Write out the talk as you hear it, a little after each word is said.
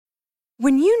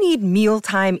When you need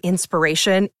mealtime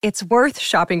inspiration, it's worth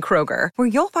shopping Kroger, where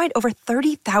you'll find over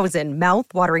 30,000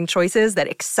 mouth-watering choices that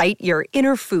excite your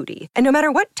inner foodie. And no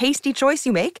matter what tasty choice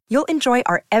you make, you'll enjoy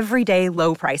our everyday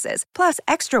low prices, plus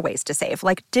extra ways to save,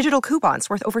 like digital coupons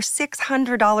worth over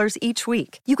 $600 each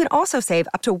week. You can also save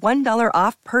up to $1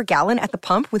 off per gallon at the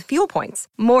pump with fuel points.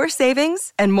 More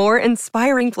savings and more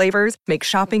inspiring flavors make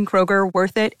shopping Kroger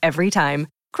worth it every time.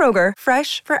 Kroger,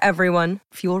 fresh for everyone.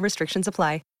 Fuel restrictions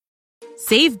apply.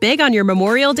 Save big on your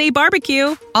Memorial Day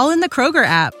barbecue, all in the Kroger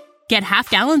app. Get half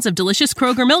gallons of delicious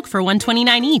Kroger milk for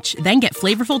 $1.29 each. Then get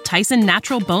flavorful Tyson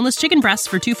natural boneless chicken breasts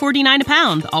for $2.49 a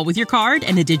pound, all with your card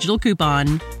and a digital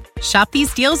coupon. Shop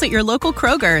these deals at your local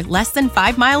Kroger, less than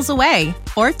 5 miles away.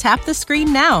 Or tap the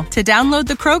screen now to download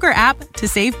the Kroger app to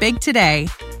save big today.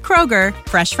 Kroger,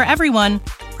 fresh for everyone.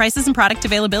 Prices and product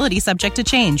availability subject to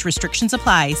change. Restrictions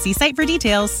apply. See site for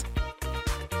details.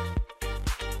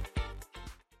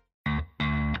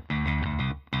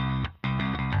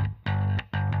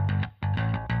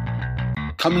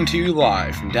 Coming to you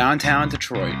live from downtown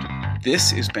Detroit,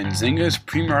 this is Benzinga's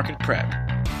PreMarket Prep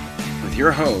with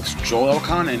your host, Joel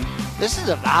Elconin. This is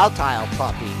a volatile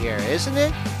puppy here, isn't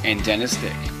it? And Dennis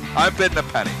Dick. I'm bidding a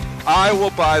penny. I will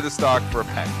buy the stock for a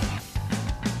penny.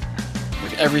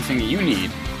 With everything you need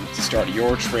to start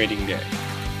your trading day.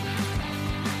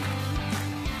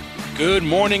 Good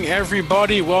morning,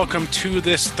 everybody. Welcome to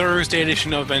this Thursday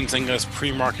edition of Benzinga's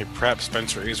PreMarket Prep.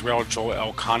 Spencer Israel, Joel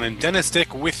Elconin, Dennis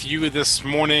Dick with you this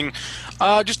morning.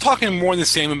 Just talking more of the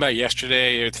same about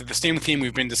yesterday. It's the same theme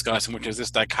we've been discussing, which is this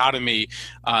dichotomy.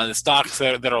 The stocks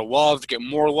that are loved get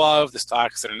more love. The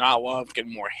stocks that are not loved get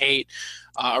more hate.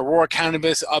 Aurora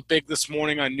Cannabis up big this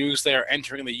morning on news they are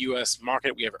entering the U.S.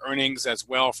 market. We have earnings as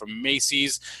well from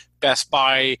Macy's, Best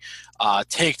Buy,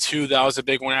 Take-Two. That was a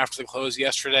big one after the close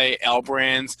yesterday. L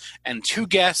Brands, and two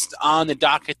guests on the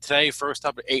docket today. First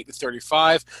up at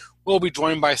 8:35, we'll be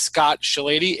joined by Scott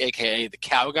Shilady, a.k.a. the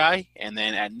Cow Guy. And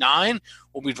then at 9,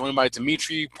 we'll be joined by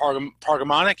Dimitri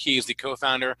Pargamonic. He is the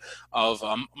co-founder of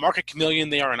Market Chameleon.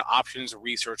 They are an options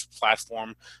research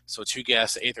platform. So two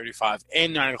guests, 8:35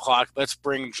 and 9 o'clock. Let's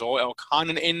bring Joel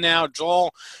Elconin in now.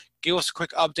 Joel, give us a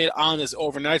quick update on this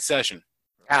overnight session.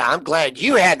 I'm glad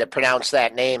you had to pronounce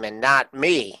that name and not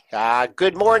me.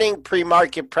 Good morning,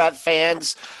 pre-market prep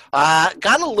fans.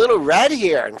 Got a little red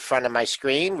here in front of my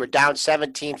screen. We're down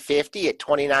 17.50 at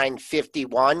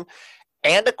 29.51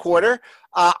 and a quarter.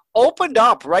 Opened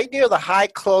up right near the high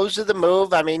close of the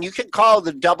move. I mean, you could call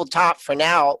the double top for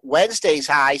now. Wednesday's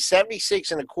high,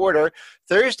 76 and a quarter.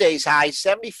 Thursday's high,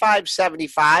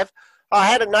 75.75.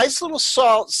 Had a nice little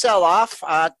sell-off.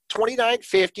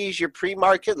 29.50 is your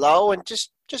pre-market low, and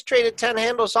just traded 10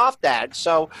 handles off that.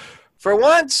 So for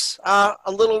once, a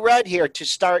little red here to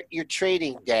start your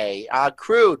trading day.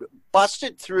 Crude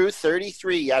busted through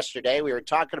 33 yesterday. We were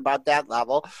talking about that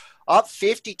level. Up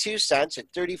 52 cents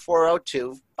at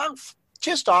 34.02, about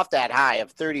just off that high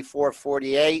of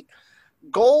 34.48.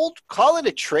 Gold, call it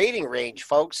a trading range,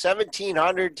 folks.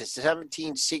 1,700 to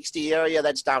 1,760 area.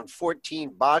 That's down $14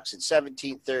 at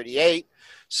 17.38.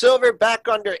 Silver back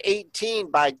under 18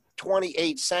 by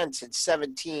 28 cents at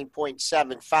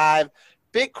 17.75.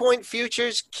 Bitcoin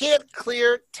futures can't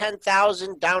clear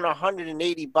 10,000, down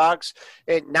 $180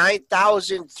 at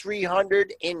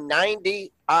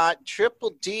 9,390.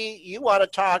 Triple D, you want to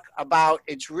talk about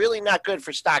it's really not good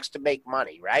for stocks to make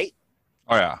money, right?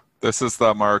 Oh, yeah. This is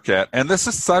the market, and this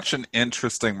is such an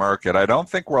interesting market. I don't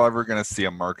think we're ever going to see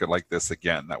a market like this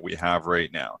again that we have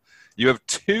right now. You have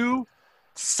two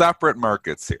separate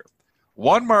markets here.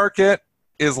 One market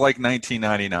is like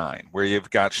 1999, where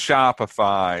you've got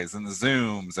Shopify's and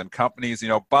Zooms and companies,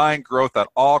 buying growth at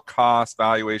all costs,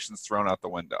 valuations thrown out the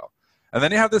window. And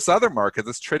then you have this other market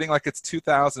that's trading like it's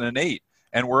 2008,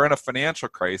 and we're in a financial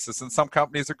crisis, and some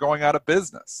companies are going out of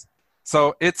business.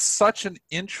 So it's such an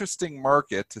interesting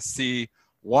market to see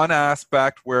one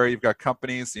aspect where you've got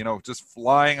companies, just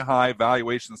flying high,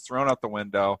 valuations thrown out the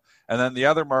window. And then the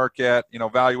other market,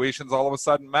 valuations all of a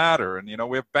sudden matter. And,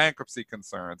 we have bankruptcy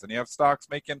concerns and you have stocks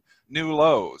making new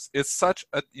lows. It's such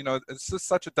a, it's just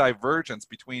such a divergence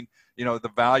between,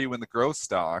 the value and the growth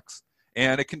stocks.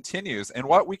 And it continues. And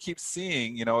what we keep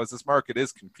seeing, as this market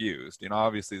is confused,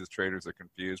 obviously the traders are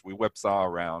confused. We whipsaw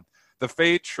around. The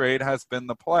fade trade has been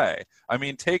the play. I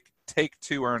mean,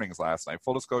 Take-Two earnings last night.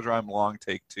 Full disclosure, I'm long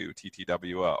Take-Two,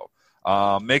 TTWO.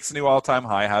 Makes a new all-time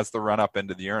high, has the run up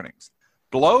into the earnings.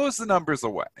 Blows the numbers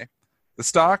away. The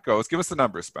stock goes, give us the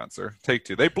numbers, Spencer.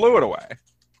 Take-Two. They blew it away.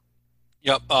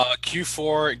 Yep.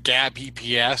 Q4 GAAP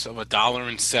EPS of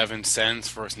 $1.07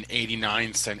 versus an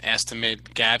 89-cent estimate.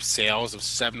 GAAP sales of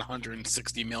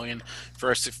 760 million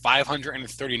versus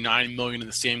 539 million in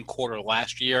the same quarter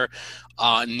last year.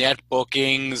 Net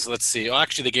bookings. Let's see. Oh,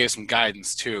 actually, they gave some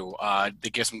guidance too.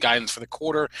 They gave some guidance for the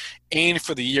quarter and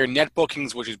for the year. Net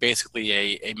bookings, which is basically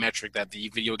a metric that the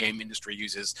video game industry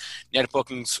uses. Net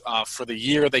bookings for the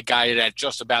year they guided at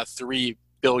just about $3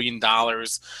 billion,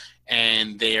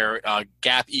 and their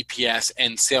GAAP EPS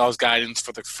and sales guidance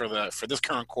for this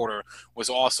current quarter was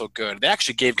also good. They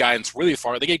actually gave guidance really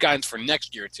far. They gave guidance for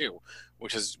next year too,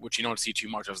 which you don't see too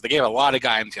much of. They gave a lot of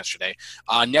guidance yesterday.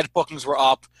 Net bookings were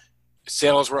up,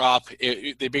 sales were up.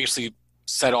 They basically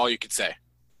said all you could say.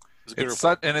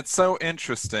 It's so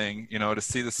interesting, to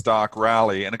see the stock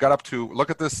rally, and it got up to,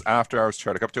 look at this after hours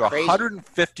chart, it got up to Crazy.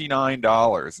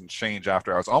 $159 and change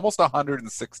after hours, almost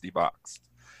 $160.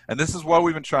 And this is what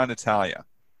we've been trying to tell you.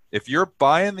 If you're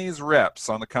buying these rips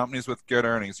on the companies with good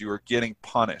earnings, you are getting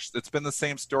punished. It's been the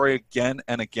same story again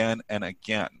and again and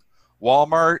again.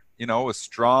 Walmart, was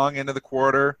strong into the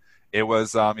quarter. It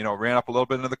was, ran up a little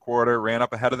bit into the quarter, ran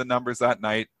up ahead of the numbers that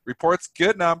night. Reports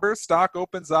good numbers. Stock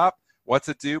opens up. What's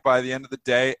it do by the end of the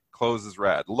day? Closes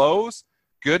red. Lowe's,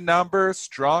 good numbers,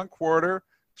 strong quarter.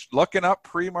 Looking up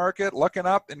pre-market, looking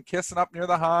up and kissing up near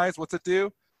the highs. What's it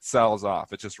do? Sells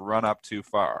off. It just run up too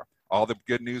far. All the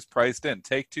good news priced in.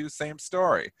 Take-Two, same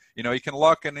story. You can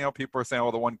look and, people are saying,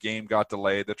 well, the one game got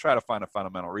delayed. They try to find a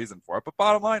fundamental reason for it. But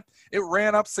bottom line, it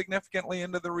ran up significantly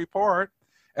into the report.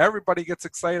 Everybody gets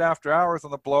excited after hours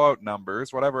on the blowout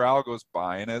numbers. Whatever algo's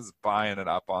buying is buying it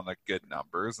up on the good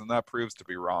numbers, and that proves to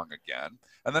be wrong again.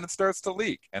 And then it starts to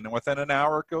leak, and within an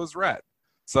hour it goes red.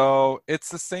 So it's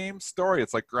the same story.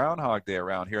 It's like Groundhog Day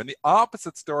around here. And the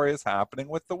opposite story is happening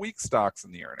with the weak stocks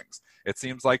in the earnings. It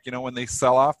seems like, when they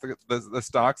sell off the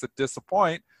stocks that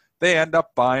disappoint, they end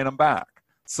up buying them back.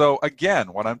 So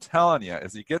again, what I'm telling you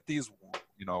is you get these,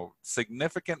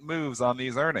 significant moves on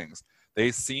these earnings.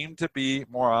 They seem to be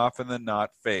more often than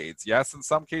not fades. Yes, in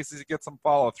some cases you get some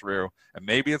follow through, and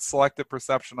maybe it's selective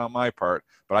perception on my part,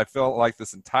 but I feel like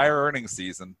this entire earnings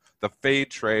season, the fade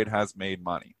trade has made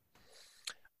money.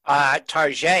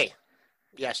 Target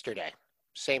yesterday,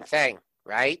 same thing,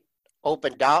 right?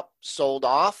 Opened up, sold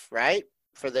off, right,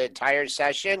 for the entire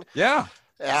session. Yeah,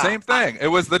 same thing.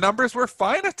 The numbers were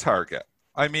fine at Target.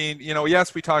 I mean,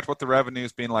 yes, we talked about the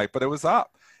revenues being light, but it was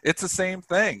up. It's the same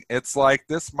thing. It's like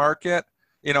this market,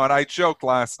 and I joked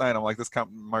last night, I'm like, this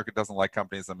market doesn't like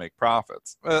companies that make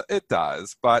profits. It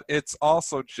does, but it's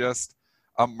also just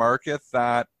a market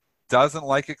that doesn't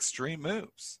like extreme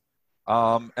moves.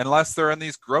 Unless they're in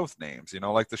these growth names,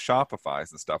 like the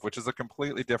Shopifys and stuff, which is a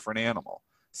completely different animal.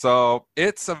 So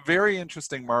it's a very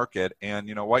interesting market, and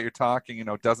what you're talking,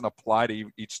 doesn't apply to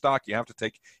each stock. You have to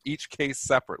take each case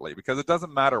separately, because it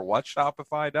doesn't matter what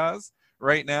Shopify does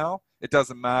right now. It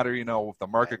doesn't matter, if the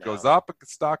market goes up, the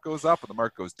stock goes up. If the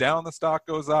market goes down, the stock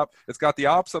goes up. It's got the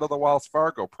opposite of the Wells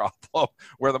Fargo problem,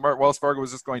 where the Wells Fargo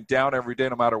was just going down every day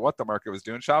no matter what the market was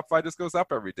doing. Shopify just goes up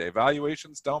every day.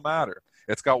 Valuations don't matter.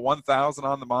 It's got 1,000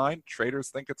 on the mind. Traders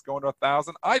think it's going to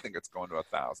 1,000. I think it's going to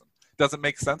 1,000. Does it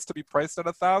make sense to be priced at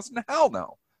 1,000? Hell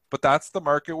no. But that's the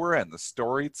market we're in. The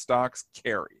storied stocks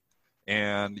carry.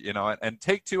 And, and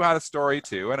Take-Two had a story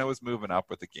too, and it was moving up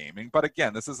with the gaming. But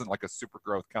again, this isn't like a super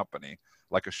growth company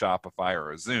like a Shopify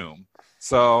or a Zoom.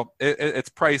 So it's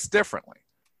priced differently.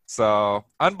 So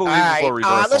unbelievable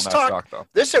reversal on that stock, though.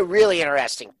 This is a really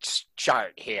interesting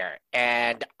chart here.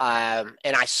 And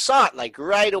I saw it like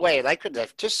right away. I could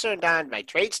have just turned on my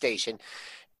trade station,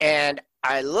 and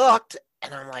I looked,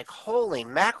 and I'm like, holy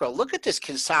mackerel, look at this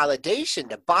consolidation.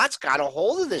 The bots got a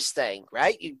hold of this thing,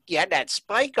 right? You had that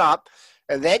spike up,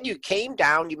 and then you came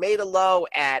down. You made a low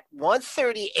at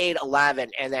 138.11,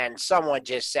 and then someone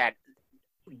just said,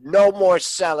 no more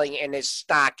selling in this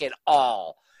stock at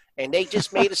all. And they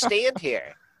just made a stand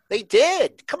here. They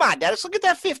did. Come on, Dennis, look at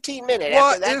that 15-minute.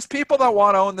 Well, there's people that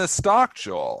want to own this stock,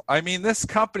 Joel. I mean, this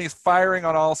company's firing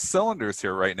on all cylinders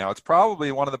here right now. It's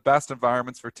probably one of the best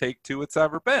environments for Take-Two it's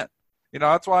ever been.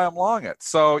 That's why I'm long it.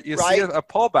 So you see a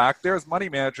pullback. There's money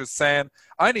managers saying,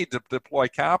 I need to deploy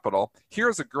capital.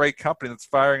 Here's a great company that's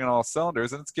firing on all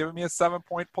cylinders, and it's giving me a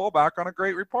 7-point pullback on a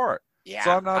great report. Yeah,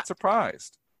 so I'm not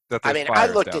surprised that there's I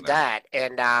looked at that,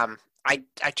 and I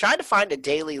tried to find a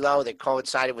daily low that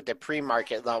coincided with the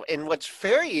pre-market low. And what's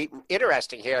very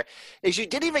interesting here is you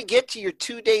didn't even get to your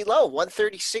 2-day low,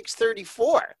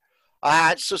 136.34.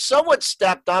 So someone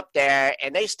stepped up there,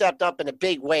 and they stepped up in a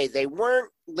big way. They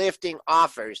weren't lifting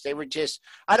offers. They were just,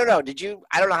 I don't know.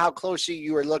 I don't know how closely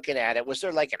you were looking at it. Was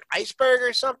there like an iceberg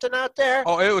or something out there?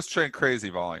 Oh, it was trading crazy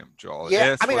volume, Joel.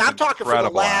 Yeah. This I mean, was I'm talking for the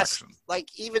incredible last, action. like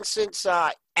even since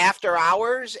after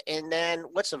hours, and then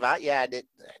what's the value? Yeah.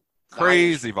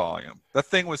 Crazy volume. That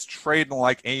thing was trading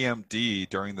like AMD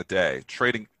during the day,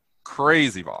 trading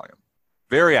crazy volume.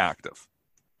 Very active.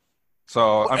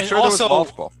 So I'm sure there was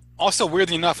multiple. Also,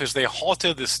 weirdly enough, is they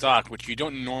halted the stock, which you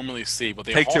don't normally see, but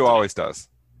they Take-Two always does.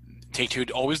 Take-Two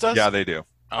always does? Yeah, they do.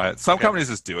 Some companies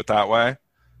just do it that way.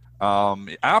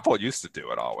 Apple used to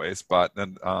do it always, but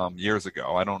then years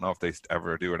ago, I don't know if they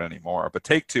ever do it anymore. But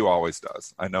Take-Two always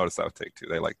does. I noticed that with Take-Two,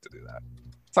 they like to do that.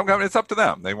 Some companies, it's up to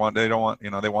them. They want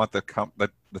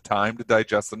the time to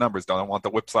digest the numbers. Don't want the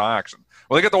whipsaw action.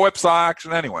 Well, they get the whipsaw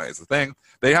action anyways. The thing,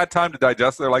 they had time to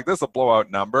digest. They're like, this is a blowout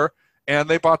number. And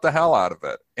they bought the hell out of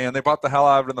it. And they bought the hell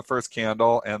out of it in the first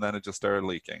candle, and then it just started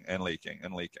leaking and leaking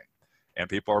and leaking. And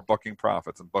people are booking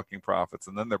profits, and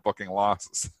then they're booking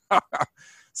losses.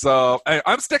 So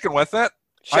I'm sticking with it.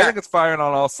 Sure. I think it's firing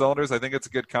on all cylinders. I think it's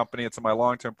a good company. It's in my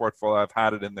long-term portfolio. I've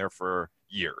had it in there for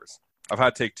years. I've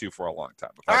had Take-Two for a long time.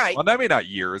 All right. Well, maybe not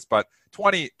years, but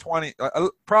 20,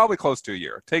 probably close to a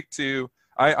year. Take-Two.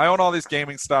 I own all these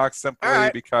gaming stocks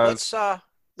simply because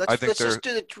let's just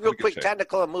do the real quick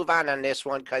technical and move on this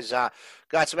one because got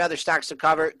some other stocks to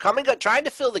cover. Trying to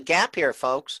fill the gap here,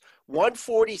 folks.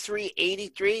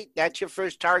 143.83. That's your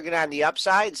first target on the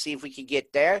upside. See if we can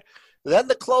get there. Then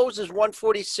the close is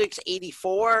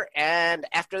 146.84, and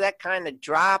after that kind of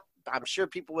drop, I'm sure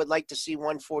people would like to see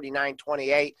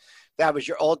 149.28. That was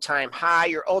your all-time high.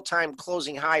 Your all-time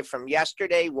closing high from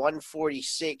yesterday,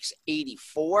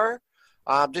 146.84.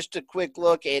 Just a quick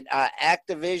look at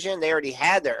Activision. They already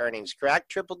had their earnings,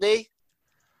 correct, Triple D?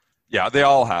 Yeah, they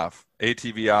all have.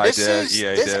 ATVI did,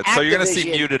 EA did. So you're going to see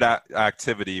muted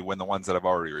activity when the ones that have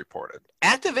already reported.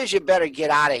 Activision better get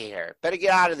out of here. Better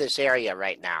get out of this area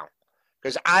right now.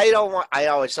 Because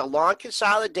it's a long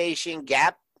consolidation,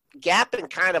 gap and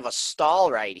kind of a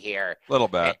stall right here. A little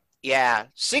bit. Yeah,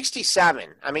 67.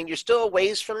 I mean, you're still a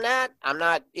ways from that. I'm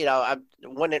not, I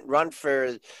wouldn't run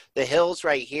for the hills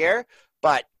right here,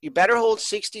 but you better hold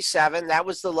 67. That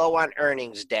was the low on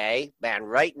earnings day, man,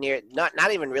 right near,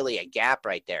 not even really a gap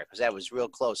right there because that was real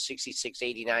close, 66,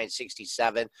 89,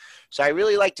 67. So I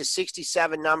really like the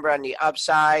 67 number on the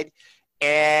upside.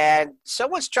 And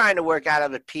someone's trying to work out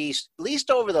of a piece, at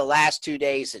least over the last 2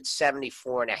 days, at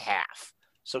 74.5.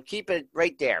 So keep it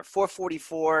right there,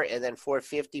 444 and then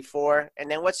 454. And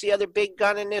then what's the other big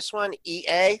gun in this one?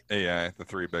 EA? EA, the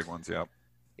three big ones, yep.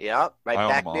 Yep, right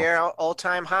back near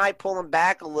all-time high, pulling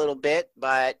back a little bit.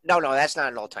 But no, that's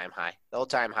not an all-time high. The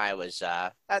all-time high was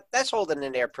that's holding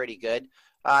in there pretty good.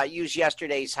 Use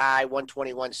yesterday's high,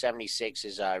 121.76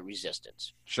 is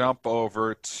resistance. Jump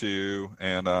over to,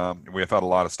 and we have had a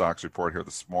lot of stocks report here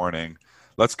this morning.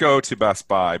 Let's go to Best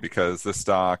Buy because this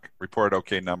stock reported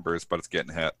okay numbers, but it's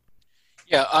getting hit.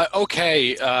 Yeah,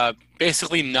 okay.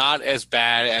 Basically not as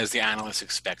bad as the analysts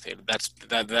expected. That's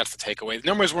the takeaway. The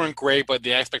numbers weren't great, but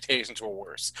the expectations were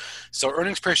worse. So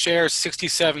earnings per share,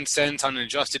 67 cents on an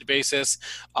adjusted basis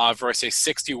versus a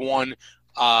 61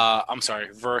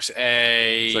 versus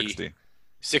a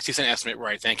 60-cent estimate,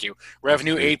 right, thank you.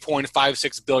 Revenue,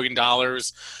 $8.56 billion.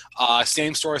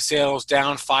 Same-store sales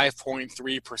down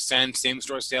 5.3%.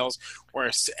 Same-store sales were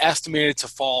estimated to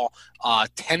fall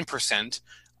 10%.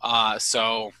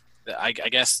 So I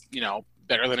guess,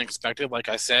 better than expected, like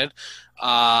I said.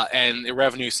 And the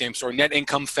revenue, same-store. Net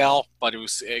income fell, but it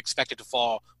was expected to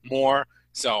fall more.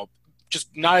 So just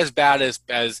not as bad as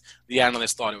the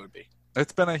analysts thought it would be.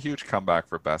 It's been a huge comeback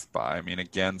for Best Buy. I mean,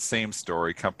 again, same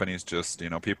story. Companies just,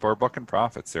 people are booking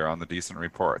profits here on the decent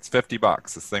reports.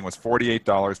 $50. This thing was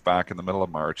 $48 back in the middle of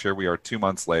March. Here we are 2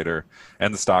 months later,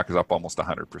 and the stock is up almost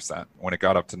 100%. When it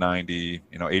got up to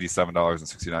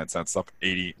 $87.69, up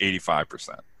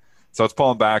 85%. So it's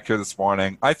pulling back here this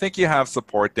morning. I think you have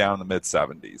support down in the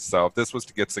mid-70s. So if this was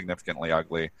to get significantly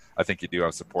ugly, I think you do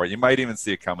have support. You might even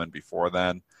see it coming before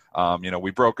then.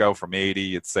 We broke out from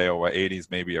 80. It'd say, 80 is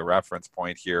maybe a reference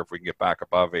point here. If we can get back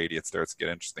above 80, it starts to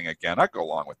get interesting again. I'd go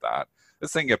along with that.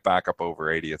 This thing get back up over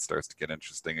 80, it starts to get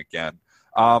interesting again.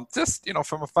 From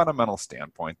a fundamental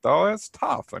standpoint, though, it's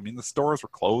tough. I mean, the stores were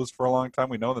closed for a long time.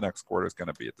 We know the next quarter is going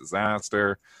to be a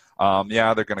disaster. They're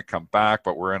going to come back,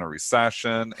 but we're in a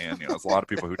recession, and there's a lot of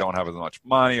people who don't have as much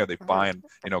money. Are they buying,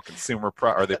 are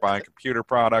they buying computer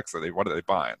products? What are they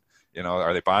buying?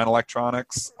 Are they buying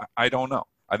electronics? I don't know.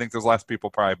 I think there's less people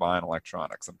probably buying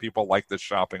electronics, and people like this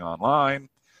shopping online.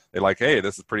 They like, hey,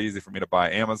 this is pretty easy for me to buy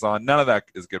Amazon. None of that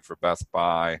is good for Best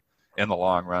Buy. in the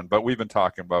long run. But we've been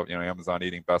talking about, Amazon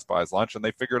eating Best Buy's lunch, and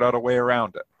they figured out a way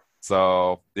around it.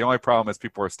 So the only problem is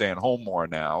people are staying home more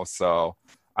now. So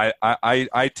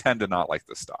I tend to not like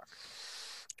this stock.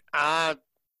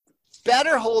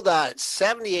 Better hold on at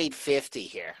 78.50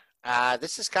 here.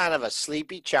 This is kind of a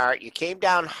sleepy chart. You came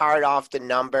down hard off the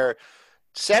number.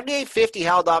 78.50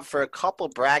 held up for a couple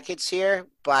brackets here,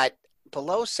 but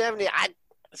below 70,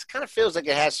 this kind of feels like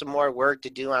it has some more work to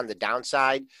do on the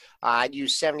downside. I'd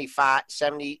use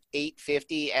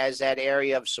 78.50 as that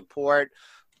area of support.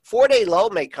 4-day low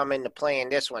may come into play in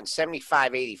this one,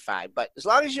 75.85. But as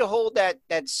long as you hold that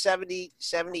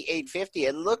 78.50,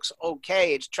 it looks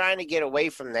okay. It's trying to get away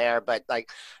from there, but like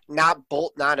not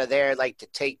bolting out of there, like to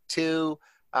take two.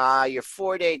 Your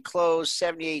 4-day close,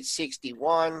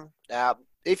 78.61.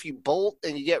 If you bolt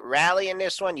and you get rally in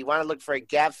this one, you want to look for a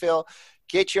gap fill.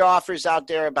 Get your offers out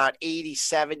there about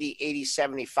 80.70,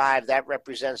 80.75. That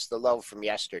represents the low from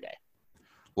yesterday.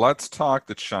 Let's talk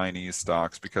the Chinese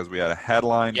stocks because we had a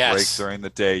headline break during the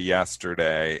day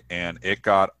yesterday, and it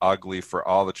got ugly for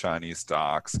all the Chinese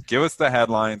stocks. Give us the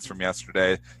headlines from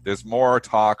yesterday. There's more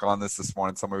talk on this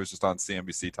morning. Somebody was just on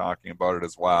CNBC talking about it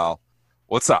as well.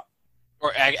 What's up?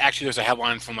 Or actually, there's a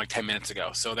headline from like 10 minutes ago.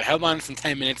 So the headline from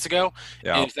 10 minutes ago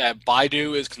is that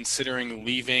Baidu is considering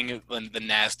leaving the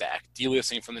NASDAQ,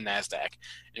 delisting from the NASDAQ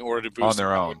in order to boost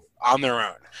on their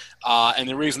own. And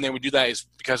the reason they would do that is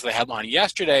because of the headline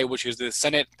yesterday, which is the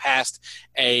Senate passed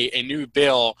a new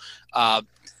bill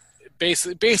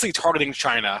basically targeting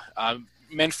China,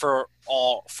 meant for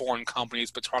all foreign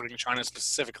companies, but targeting China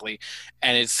specifically.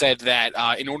 And it said that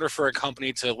in order for a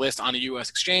company to list on a U.S.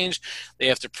 exchange, they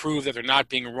have to prove that they're not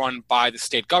being run by the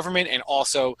state government, and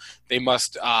also they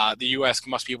must the U.S.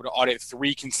 must be able to audit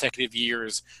 3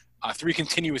 continuous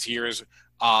years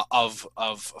of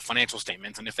financial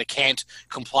statements. And if they can't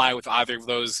comply with either of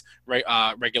those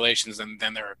regulations,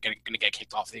 then they're going to get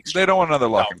kicked off the exchange. They don't want another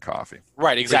Luckin Coffee.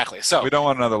 Right, exactly. We don't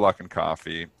want another Luckin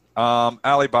Coffee.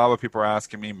 Alibaba, people are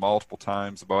asking me multiple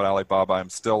times about Alibaba. I'm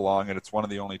still long it. It's one of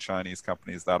the only Chinese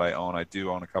companies that I own. I do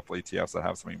own a couple ETFs that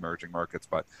have some emerging markets,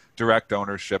 but direct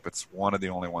ownership, it's one of the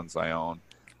only ones I own.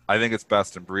 I think it's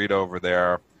best in breed over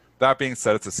there. That being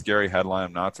said, it's a scary headline.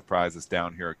 I'm not surprised it's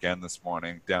down here again this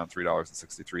morning, down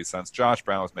 $3.63. Josh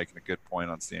Brown was making a good point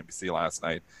on CNBC last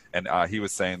night, and he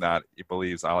was saying that he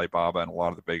believes Alibaba and a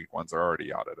lot of the big ones are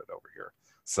already audited over here.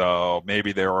 So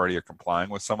maybe they already are complying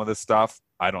with some of this stuff.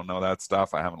 I don't know that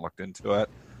stuff. I haven't looked into it.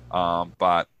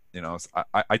 But,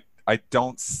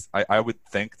 I would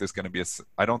think there's going to be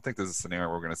I don't think there's a scenario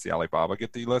where we're going to see Alibaba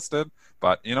get delisted,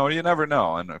 but you never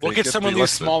know. And look at some of these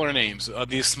smaller names,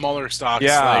 these smaller stocks.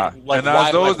 Yeah, like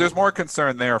there's more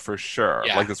concern there for sure.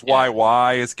 Yeah, like this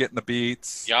YY is getting the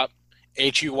beats. Yep.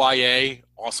 HUYA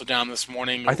also down this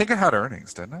morning. I think it had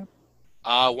earnings, didn't it?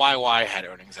 YY had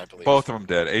earnings, I believe. Both of them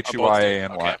did. HUYA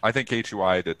and okay. Y. I think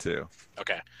HUYA did too.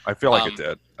 Okay. I feel like it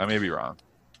did. I may be wrong.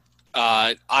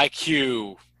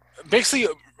 IQ, basically,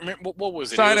 what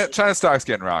was it? China stock's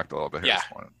getting rocked a little bit here this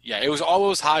morning. Yeah, it was all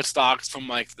those hot stocks from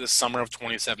like the summer of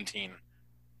 2017.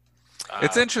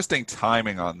 It's interesting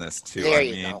timing on this too.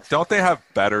 Don't they have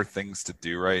better things to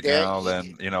do right now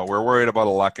than we're worried about a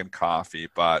Luckin Coffee,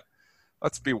 but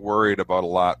let's be worried about a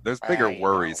lot. There's bigger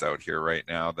worries out here right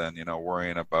now than,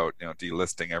 worrying about,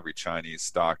 delisting every Chinese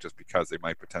stock just because they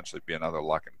might potentially be another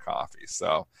Luckin Coffee.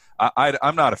 So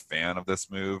I'm not a fan of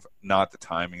this move, not the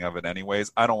timing of it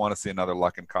anyways. I don't want to see another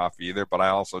Luckin Coffee either, but I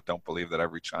also don't believe that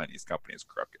every Chinese company is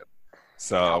crooked.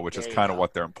 So, which is kind of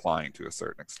what they're implying to a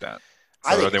certain extent.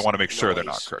 So they want to make sure they're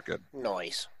not crooked.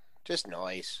 Just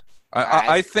noise.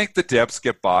 I think the dips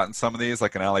get bought in some of these,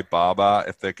 like an Alibaba,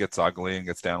 if it gets ugly and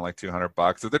gets down to like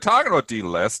 $200. If they're talking about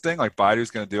delisting, like Baidu's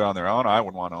going to do it on their own, I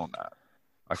wouldn't want to own that.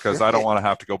 Because I don't want to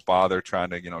have to go bother trying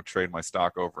to, trade my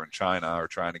stock over in China or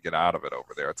trying to get out of it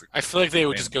over there. I feel like they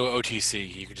would just go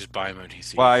OTC. You could just buy them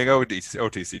OTC. Well, you go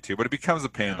OTC too, but it becomes a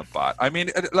pain in the butt.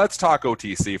 Let's talk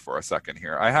OTC for a second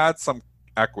here. I had some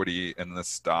equity in this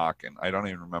stock, and I don't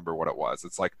even remember what it was.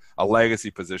 It's like a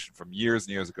legacy position from years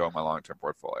and years ago in my long-term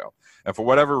portfolio. And for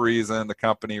whatever reason, the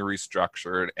company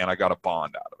restructured, and I got a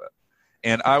bond out of it.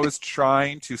 And I was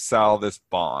trying to sell this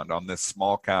bond on this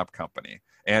small cap company.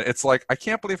 And it's like, I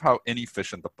can't believe how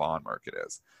inefficient the bond market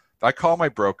is. I call my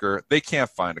broker. They can't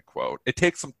find a quote. It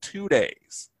takes them 2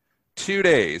 days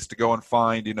to go and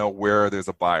find, where there's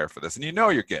a buyer for this. And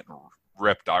you're getting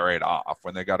ripped right off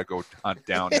when they got to go hunt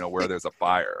down, where there's a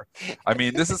buyer.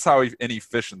 This is how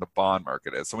inefficient the bond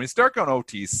market is. So when you start going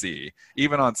OTC,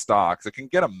 even on stocks, it can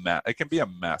get a mess. It can be a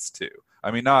mess too.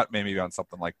 Not maybe on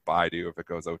something like Baidu if it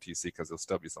goes OTC because there'll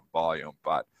still be some volume,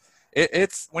 but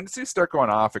it's when you start going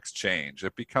off exchange,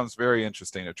 it becomes very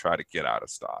interesting to try to get out of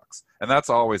stocks. And that's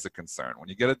always a concern. When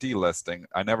you get a delisting,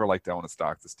 I never like to own a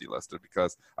stock that's delisted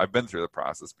because I've been through the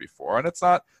process before. And it's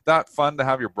not that fun to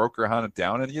have your broker hunt it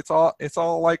down. And it's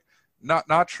all like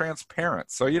not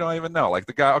transparent. So you don't even know. Like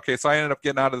the guy, okay, so I ended up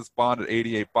getting out of this bond at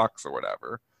 $88 or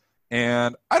whatever.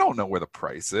 And I don't know where the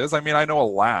price is. I mean, I know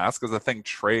it'll last because the thing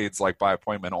trades like by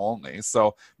appointment only.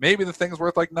 So maybe the thing's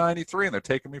worth like 93 and they're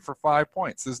taking me for 5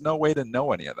 points. There's no way to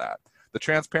know any of that. The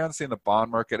transparency in the bond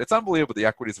market, it's unbelievable the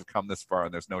equities have come this far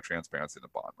and there's no transparency in the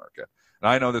bond market. And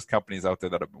I know there's companies out there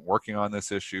that have been working on this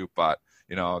issue, but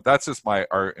that's just my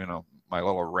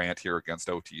little rant here against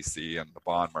OTC and the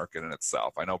bond market in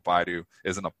itself. I know Baidu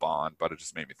isn't a bond, but it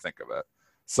just made me think of it.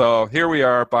 So here we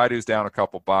are. Baidu's down a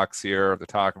couple bucks here. They're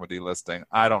talking about delisting.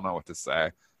 I don't know what to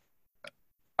say.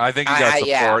 I think you got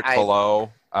support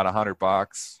below at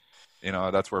 $100.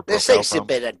 That's where it broke this thing's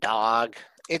been a dog.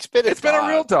 It's been a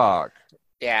real dog.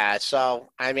 Yeah. So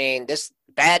I mean, this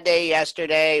bad day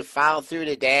yesterday, followed through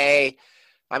today.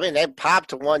 I mean, they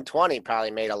popped to 120.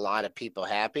 Probably made a lot of people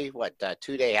happy.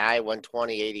 2-day high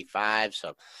 120.85.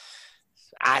 So.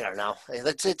 I don't know.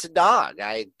 It's a dog.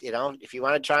 If you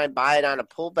want to try and buy it on a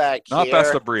pullback not here,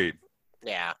 best of breed.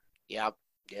 Yeah. Yep.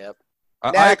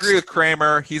 I agree with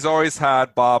Kramer. He's always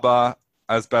had Baba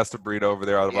as best of breed over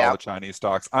there out of all the Chinese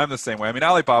stocks. I'm the same way. I mean,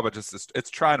 Alibaba it's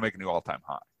trying to make a new all-time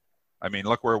high. I mean,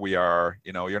 look where we are.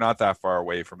 You're not that far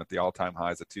away from it. The all-time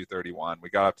high is at 231. We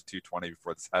got up to 220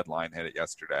 before this headline hit it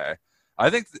yesterday.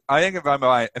 I think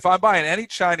if I'm buying any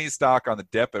Chinese stock on the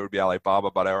dip, it would be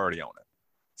Alibaba, but I already own it.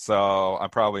 So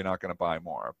I'm probably not going to buy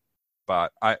more,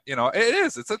 but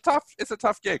it's a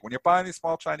tough gig when you're buying these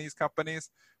small Chinese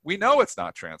companies. We know it's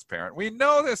not transparent. We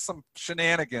know there's some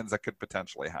shenanigans that could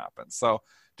potentially happen. So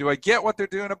do I get what they're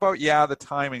doing about? Yeah, the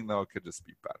timing though could just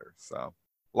be better. So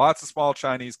lots of small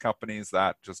Chinese companies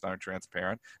that just aren't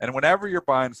transparent. And whenever you're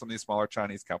buying some of these smaller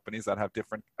Chinese companies that have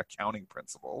different accounting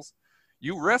principles,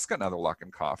 you risk another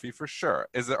Luckin Coffee for sure.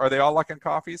 Are they all Luckin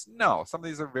Coffees? No, some of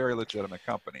these are very legitimate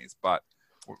companies, but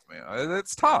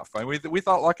it's tough. I mean, we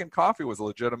thought Luckin Coffee was a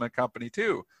legitimate company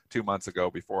too 2 months ago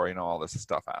before all this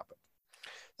stuff happened.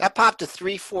 That popped to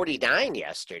 349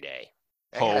 yesterday.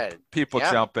 People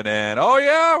jumping in. Oh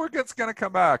yeah, it's going to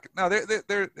come back. No,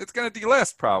 it's going to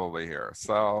delist probably here.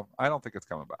 So I don't think it's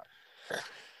coming back.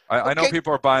 I know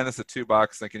people are buying this at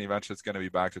 $2, thinking eventually it's going to be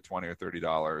back to $20 or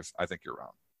 $30. I think you're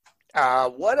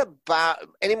wrong. What about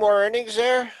any more earnings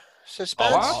there?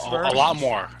 Suspense? A lot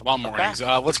more. Okay.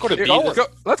 Let's go to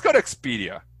let's go to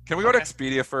Expedia. Can we go to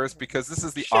Expedia first? Because this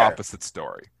is the opposite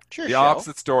story.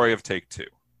 Opposite story of Take-Two.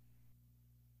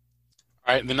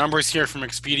 All right, the numbers here from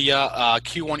Expedia,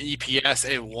 Q1 EPS,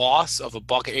 a loss of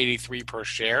 $1.83 per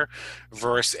share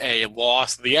versus a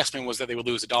loss. The estimate was that they would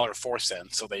lose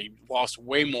 $1.04, so they lost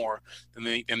way more than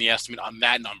the estimate on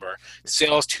that number.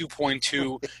 Sales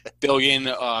 $2.2 billion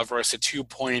versus a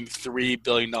 $2.3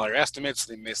 billion estimate,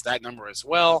 so they missed that number as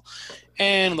well.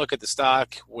 And look at the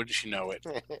stock. Wouldn't you know it?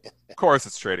 Of course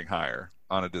it's trading higher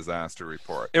on a disaster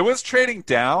report. It was trading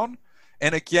down.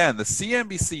 And again, the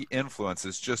CNBC influence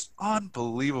is just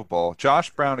unbelievable. Josh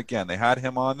Brown, again, they had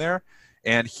him on there,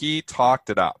 and he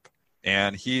talked it up.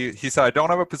 And he said, I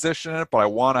don't have a position in it, but I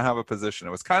want to have a position.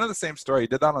 It was kind of the same story. He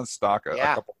did that on stock a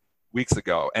couple weeks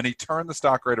ago, and he turned the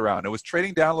stock right around. It was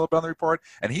trading down a little bit on the report,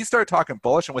 and he started talking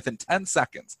bullish, and within 10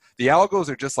 seconds, the algos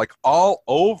are just like all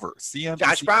over CNBC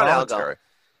Josh Brown commentary. Algo.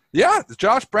 Yeah,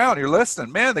 Josh Brown, you're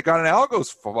listening. Man, they got an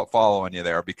algos following you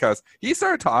there because he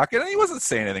started talking and he wasn't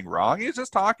saying anything wrong. He was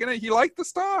just talking and he liked the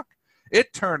stock.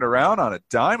 It turned around on a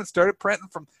dime and started printing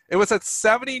it was at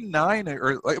 79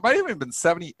 or it might have even been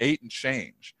 78 and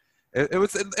change. It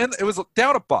was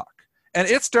down $1 and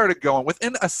it started going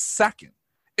within a second.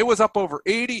 It was up over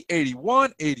 80,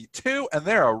 81, 82, and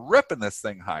they're ripping this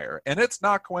thing higher. And it's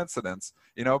not coincidence,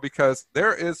 because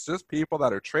there is just people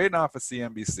that are trading off of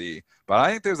CNBC. But I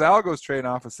think there's algos trading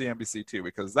off of CNBC too,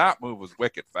 because that move was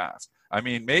wicked fast. I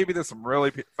mean, maybe there's some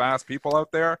really fast people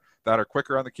out there that are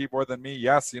quicker on the keyboard than me.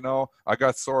 Yes, I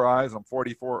got sore eyes. I'm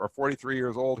 44 or 43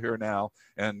 years old here now,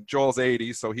 and Joel's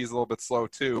 80, so he's a little bit slow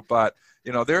too. But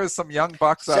there's some young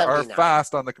bucks that 79. Are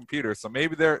fast on the computer. So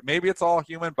maybe it's all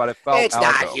human, but it felt it's algo.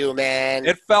 Not human.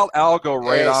 It felt algo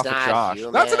right off of Josh.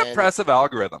 Human. That's an impressive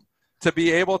algorithm to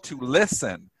be able to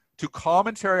listen to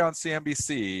commentary on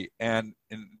CNBC and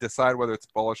decide whether it's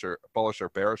bullish or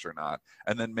bearish or not,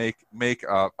 and then make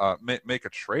a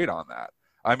trade on that.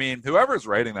 I mean, whoever's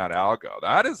writing that algo,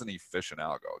 that is an efficient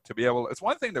algo to be able. It's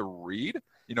one thing to read,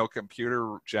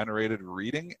 computer generated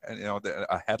reading,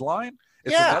 a headline.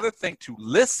 It's another thing to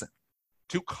listen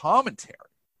to commentary.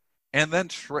 and then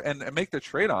and make the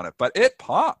trade on it. But it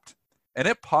popped, and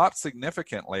it popped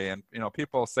significantly. And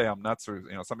people say I'm nuts, or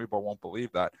some people won't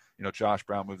believe that Josh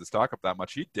Brown moved the stock up that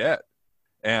much. He did,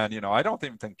 and I don't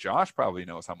even think Josh probably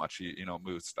knows how much he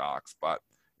moves stocks, but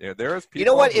there's people. You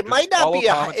know what? It might not be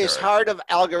commentary. as hard of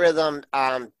algorithm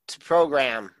to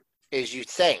program as you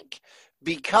think,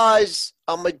 because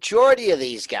a majority of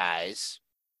these guys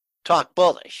talk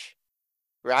bullish,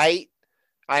 right?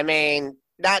 I mean,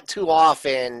 not too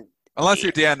often. Unless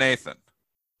you're Dan Nathan.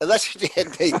 Unless you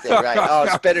Dan Nathan, right? Oh,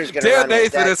 Spinner's going to Dan run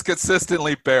Nathan is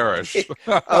consistently bearish.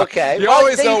 Okay. You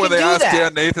always know when they ask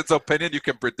Dan Nathan's opinion, you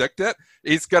can predict it.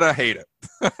 He's going to hate it.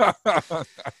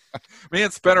 Me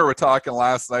and Spinner were talking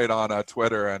last night on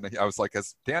Twitter, and I was like,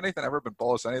 has Dan Nathan ever been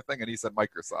bullish anything? And he said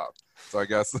Microsoft. So I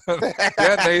guess Dan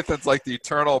Nathan's like the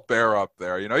eternal bear up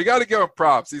there. You got to give him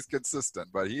props. He's consistent,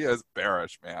 but he is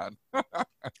bearish, man.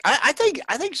 I think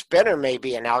Spinner may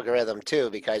be an algorithm too,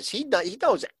 because he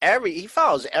knows he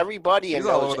follows everybody and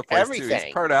knows everything. Too.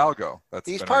 He's part algo.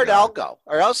 He's part algo,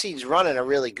 or else he's running a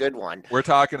really good one. We're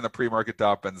talking in the PreMarket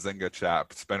Benzinga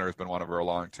chat. Spinner has been one of our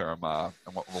long-term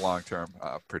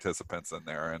participants in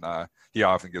there, and he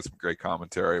often gives some great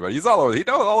commentary. But he's all over. He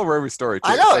knows all over every story too.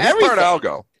 I know he's part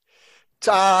algo.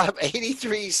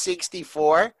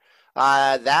 83.64.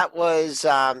 That was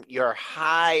your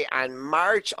high on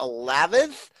March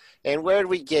 11th. And where did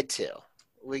we get to?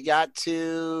 We got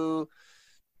to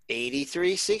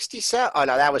 83.67. Oh,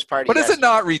 no, that was part of But is it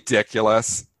not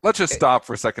ridiculous? Let's just stop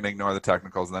for a second and ignore the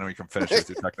technicals, and then we can finish with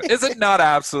the technicals. Is it not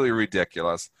absolutely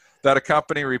ridiculous that a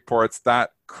company reports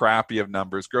that crappy of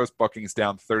numbers, gross bookings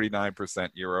down 39%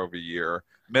 year over year,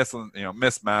 miss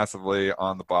massively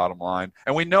on the bottom line,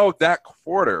 and we know that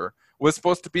quarter was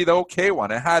supposed to be the okay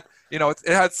one. It had,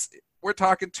 we're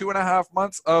talking 2.5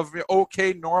 months of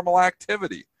okay normal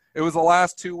activity. It was the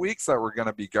last 2 weeks that were going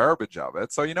to be garbage of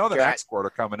it. So the next quarter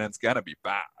coming in is going to be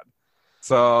bad.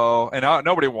 So, and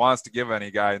nobody wants to give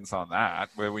any guidance on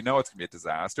that. We know it's going to be a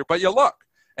disaster. But you look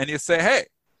and you say, hey,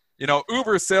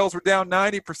 Uber sales were down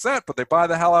 90%, but they buy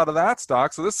the hell out of that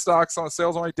stock. So this stock's on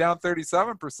sales only down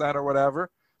 37% or whatever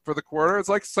for the quarter. It's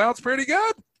like, sounds pretty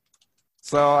good.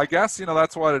 So I guess,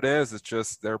 that's what it is. It's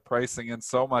just they're pricing in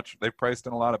so much. They priced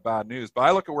in a lot of bad news. But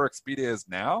I look at where Expedia is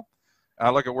now. I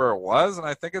look at where it was, and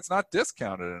I think it's not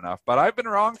discounted enough. But I've been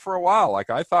wrong for a while. Like,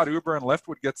 I thought Uber and Lyft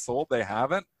would get sold. They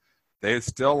haven't. They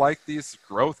still like these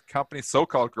growth companies,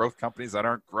 so-called growth companies that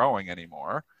aren't growing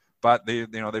anymore. But they've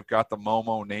got the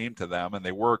Momo name to them, and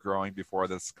they were growing before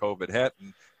this COVID hit.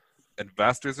 And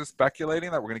investors are speculating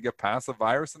that we're going to get past the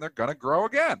virus and they're going to grow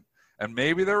again. And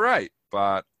maybe they're right,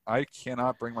 but I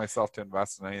cannot bring myself to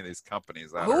invest in any of these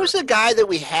companies. Who's the guy that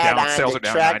we had on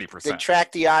that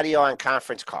tracked the audio on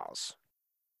conference calls?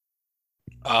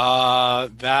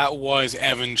 That was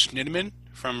Evan Schneidman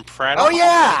from Pratt. Oh,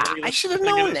 yeah. I should have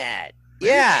known that.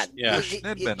 Yeah.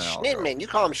 Schneidman. You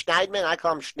call him Schneidman. I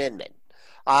call him Schneidman.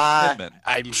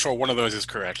 I'm sure one of those is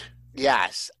correct.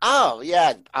 Yes. Oh,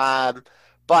 yeah.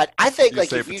 But I think you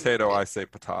say potato, I say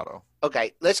potato.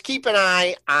 Okay, let's keep an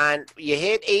eye on. You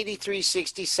hit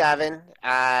 83.67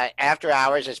 after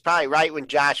hours. It's probably right when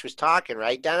Josh was talking,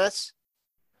 right, Dennis?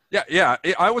 Yeah.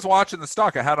 I was watching the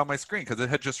stock I had on my screen because it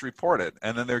had just reported,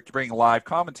 and then they're bringing live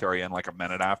commentary in like a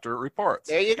minute after it reports.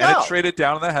 There you go. And it traded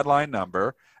down in the headline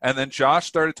number, and then Josh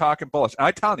started talking bullish. And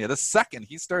I'm telling you, the second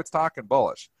he starts talking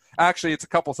bullish, actually, it's a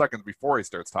couple seconds before he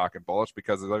starts talking bullish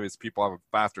because these people have a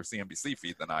faster CNBC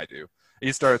feed than I do.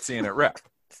 He started seeing it rip.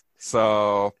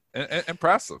 So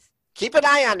impressive. Keep an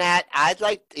eye on that. I'd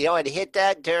like, it hit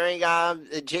that during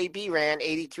the JB ran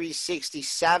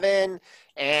 83.67,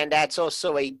 and that's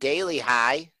also a daily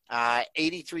high,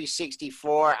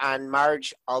 83.64 on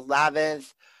March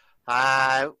 11th.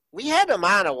 We had them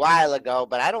on a while ago,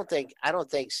 but I don't think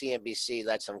CNBC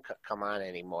lets them come on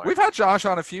anymore. We've had Josh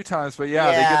on a few times, but they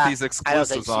get these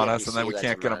exclusives on us, and then we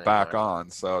can't get them back on.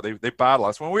 So they battle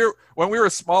us. When we were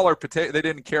smaller, they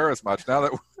didn't care as much. Now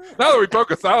that we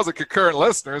broke 1,000 concurrent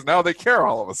listeners, now they care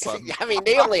all of a sudden. I mean,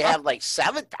 they only have like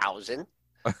 7,000.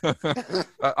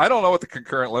 I don't know what the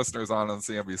concurrent listeners on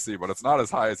CNBC, but it's not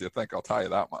as high as you think. I'll tell you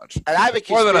that much. And I have a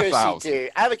more than 1,000. Theory.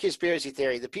 I have a conspiracy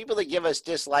theory. The people that give us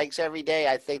dislikes every day,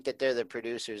 I think that they're the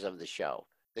producers of the show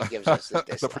that gives us the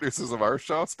dislikes. The producers of our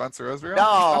show, Spencer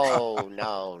Israel?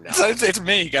 No. It's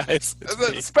me, guys.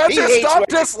 Spencer, stop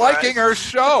disliking our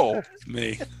show. It's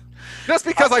me. Just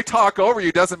because I talk over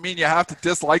you doesn't mean you have to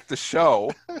dislike the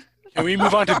show. Can we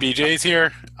move on to BJ's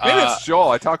here? Maybe it's Joel.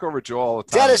 I talk over Joel all the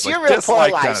time. Dennis, you're real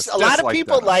polarized. A lot of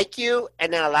people like you,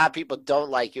 and then a lot of people don't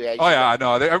like you. I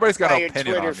know. Everybody's got an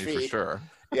opinion on me for sure.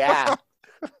 Yeah.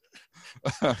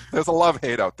 There's a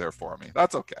love-hate out there for me.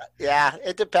 That's okay. Yeah,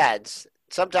 it depends.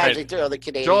 Sometimes they throw the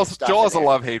Canadian stuff. Joel has a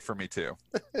love-hate for me too.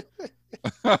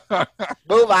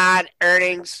 Move on.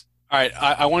 Earnings. All right,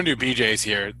 I want to do BJ's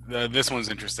here. This one's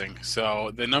interesting.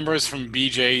 So the numbers from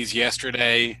BJ's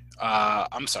yesterday.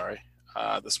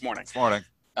 This morning.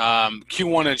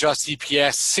 Q1 adjusted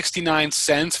EPS 69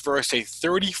 cents versus a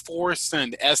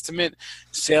 34-cent estimate.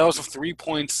 Sales of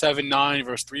 3.79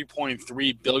 versus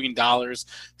 3.3 billion dollars.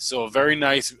 So a very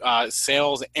nice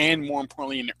sales and, more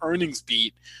importantly, an earnings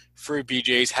beat for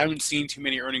BJ's. Haven't seen too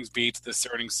many earnings beats this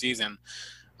earnings season,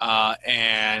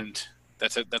 and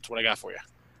that's it. That's what I got for you.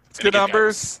 It's good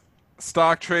numbers.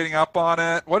 Stock trading up on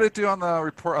it. What did it do on the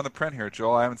report on the print here,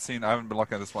 Joel? I haven't been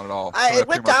looking at this one at all. It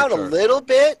went down a little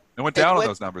bit. It went down on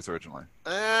those numbers originally.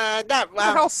 Not what the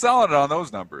hell selling it on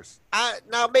those numbers?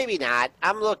 No, maybe not.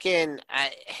 I'm looking.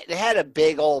 They had a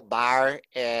big old bar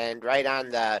and right on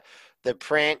the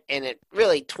print, and it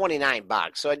really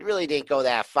 $29. So it really didn't go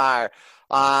that far.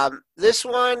 This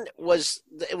one was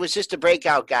just the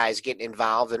breakout guys getting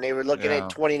involved, and they were looking at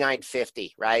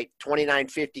 29.50, right?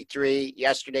 29.53,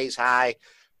 yesterday's high,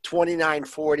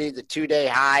 29.40, the 2-day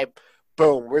high.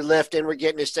 Boom, we're lifting. We're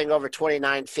getting this thing over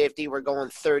 29.50. We're going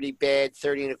 30 bid,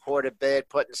 30 and a quarter bid,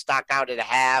 putting stock out at a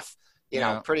half, you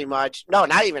know, pretty much. No,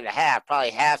 not even a half,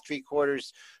 probably half,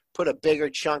 3/4. Put a bigger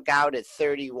chunk out at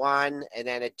 31, and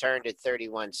then it turned at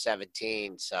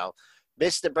 31.17. So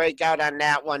missed the breakout on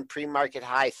that one. Pre-market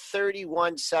high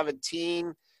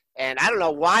 31.17. And I don't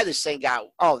know why this thing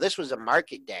this was a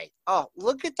market day. Oh,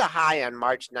 look at the high on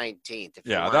March 19th.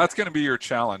 Yeah, that's going to be your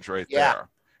challenge right there.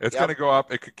 It's going to go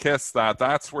up. It could kiss that.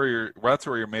 That's where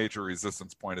your major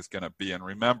resistance point is going to be. And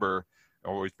remember,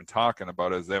 what we've been talking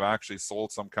about is they've actually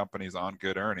sold some companies on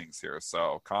good earnings here.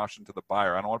 So caution to the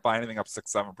buyer. I don't want to buy anything up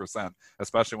 6-7%,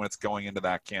 especially when it's going into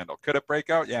that candle. Could it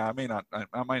break out? Yeah, I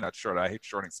might not short. I hate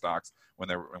shorting stocks when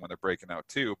they're breaking out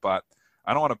too, but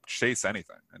I don't want to chase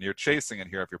anything. And you're chasing it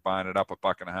here if you're buying it up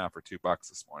 $1.50 or $2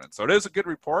 this morning. So it is a good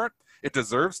report. It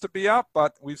deserves to be up,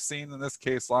 but we've seen in this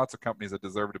case lots of companies that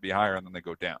deserve to be higher and then they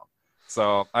go down.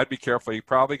 So I'd be careful. You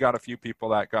probably got a few people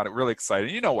that got it really excited.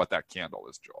 You know what that candle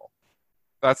is, Joel.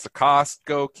 That's the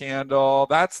Costco candle.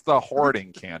 That's the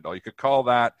hoarding candle. You could call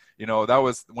that, that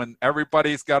was when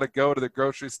everybody's got to go to the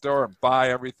grocery store and buy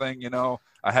everything,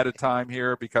 ahead of time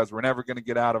here because we're never going to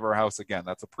get out of our house again.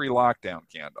 That's a pre-lockdown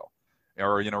candle.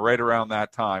 Or, right around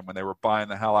that time when they were buying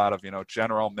the hell out of,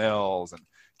 General Mills and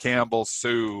Campbell's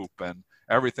Soup and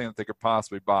everything that they could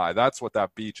possibly buy. That's what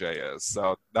that BJ is.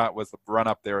 So that was the run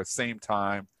up there at the same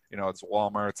time. It's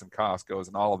Walmart's and Costco's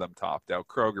and all of them topped out.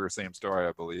 Kroger, same story,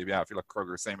 I believe. Yeah, if you look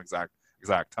Kroger, same exact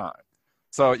time.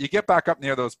 So you get back up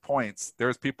near those points,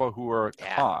 there's people who are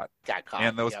got caught,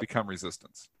 and those become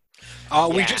resistance.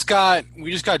 We just got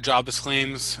jobless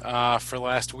claims for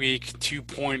last week.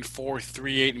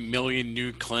 2.438 million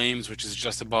new claims, which is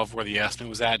just above where the estimate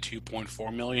was at,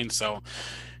 2.4 million. So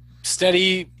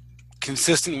steady,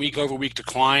 consistent week-over-week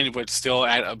decline, but still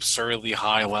at absurdly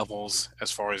high levels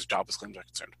as far as jobless claims are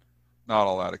concerned. Not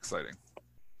all that exciting.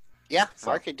 Yeah,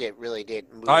 market really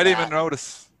did move. I didn't even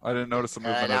notice. I didn't notice the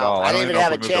movement at all. I didn't even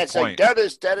have a chance. Like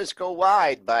Dennis go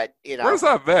wide, but Where's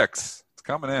that VIX? It's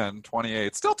coming in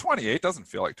 28. Still 28. Doesn't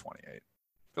feel like 28.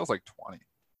 Feels like 20.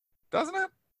 Doesn't it?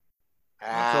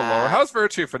 I feel lower. How's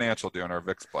Virtue Financial doing, our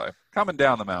VIX play? Coming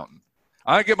down the mountain.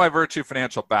 I'm going to get my Virtue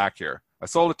Financial back here. I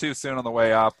sold it too soon on the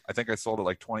way up. I think I sold it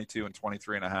like 22 and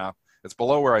 23.5. It's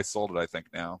below where I sold it, I think,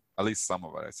 now. At least some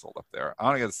of it I sold up there. I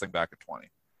want to get this thing back at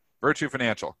 20. Virtue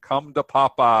Financial, come to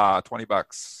Papa, $20.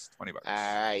 $20. All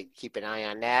right, keep an eye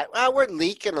on that. Well, we're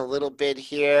leaking a little bit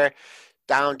here.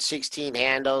 Down 16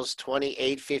 handles,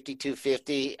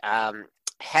 28.52.50.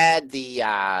 Had the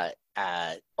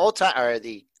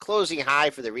the closing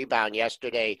high for the rebound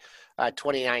yesterday,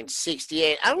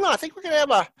 29.68. I don't know. I think we're gonna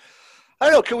have I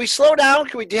don't know. Can we slow down?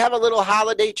 Can we have a little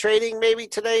holiday trading maybe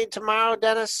today and tomorrow,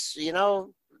 Dennis?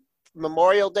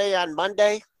 Memorial Day on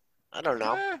Monday. I don't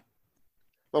know.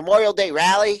 Memorial Day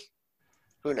rally?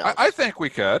 Who knows? I think we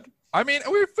could. I mean,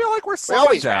 we feel like we're slowing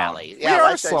always down. Rally. Yeah, we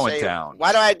are slowing down.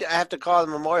 Why do I have to call it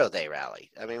a Memorial Day rally?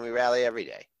 I mean, we rally every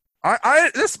day.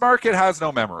 This market has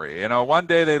no memory. One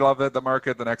day they love it, the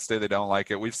market. The next day they don't like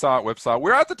it. We saw it whipsaw.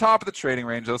 We're at the top of the trading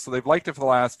range, though, so they've liked it for the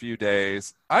last few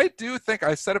days. I do think,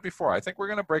 I said it before, I think we're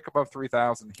going to break above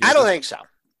 3,000 here. I don't think so.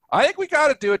 I think we got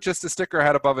to do it just to stick our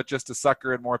head above it, just to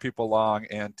sucker in more people long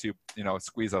and to,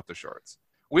 squeeze out the shorts.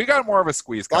 We got more of a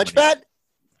squeeze coming. Lunch bet?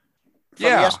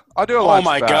 Yeah, I'll do a lunch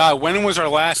bet. Oh, my God. When was our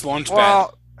last lunch bet?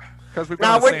 Well, because we've been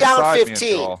on the we're same down side,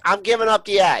 15. I'm giving up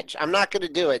the edge. I'm not going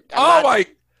to do it.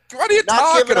 What are you talking about?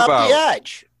 Not giving up the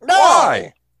edge. No.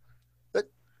 Why?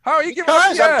 How are you giving up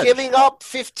Because the I'm edge? giving up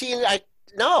 15.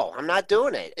 No, I'm not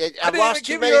doing it. I've lost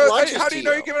too many lunches How do you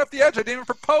know you're giving up the edge? I didn't even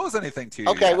propose anything to you.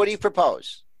 Okay, yet. what do you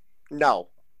propose? No.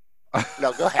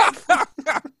 No, go ahead.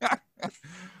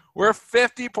 We're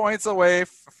 50 points away,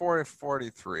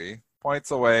 43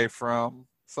 points away from.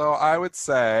 So I would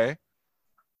say,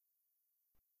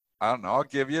 I don't know. I'll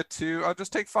give you two. I'll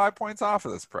just take 5 points off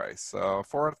of this price. So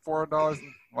 $4.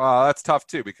 Well, that's tough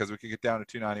too because we could get down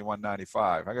to $291.95.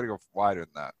 I got to go wider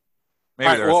than that.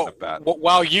 Maybe there isn't a bet.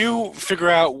 While you figure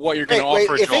out what you're going to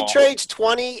offer, if Joel, it trades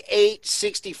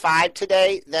 28.65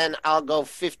 today, then I'll go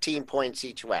 15 points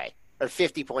each way or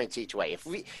 50 points each way.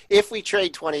 If we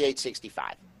trade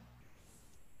 28.65,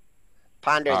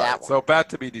 ponder that one. So bet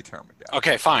to be determined. Yeah.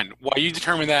 Okay, fine. While you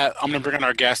determine that, I'm going to bring in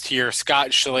our guest here, Scott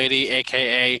Shilady,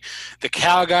 a.k.a. the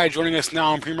Cow Guy, joining us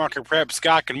now on PreMarket Prep.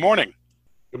 Scott, good morning.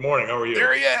 Good morning. How are you?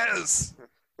 There he is.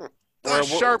 The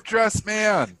sharp-dressed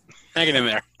man. Hanging in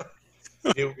there.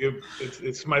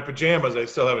 It's my pajamas. I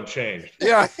still haven't changed.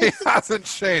 Yeah, he hasn't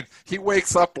changed. He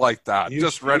wakes up like that,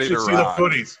 just ready to rock.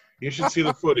 You should see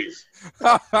the footies.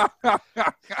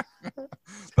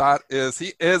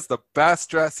 He is the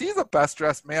best dressed. He's the best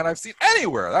dressed man I've seen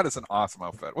anywhere. That is an awesome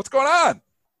outfit. What's going on?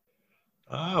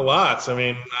 Lots. I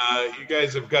mean, you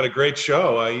guys have got a great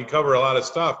show. You cover a lot of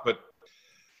stuff, but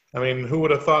I mean, who would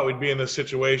have thought we'd be in this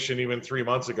situation even 3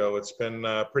 months ago? It's been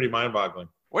pretty mind-boggling.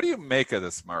 What do you make of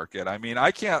this market? I mean,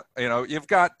 I can't, you've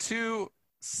got two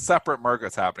separate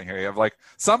markets happening here. You have like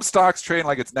some stocks trading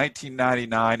like it's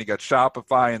 1999. You got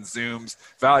Shopify and Zoom's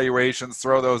valuations,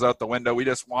 throw those out the window. We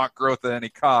just want growth at any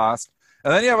cost.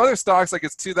 And then you have other stocks like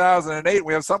it's 2008.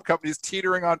 We have some companies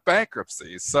teetering on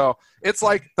bankruptcy. So it's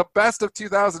like the best of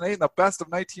 2008 and the best of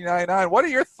 1999. What are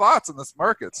your thoughts on this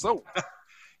market? So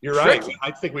you're right.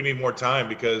 I think we need more time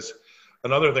because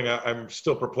another thing I'm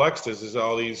still perplexed is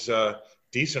all these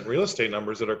decent real estate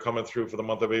numbers that are coming through for the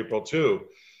month of April too.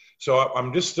 So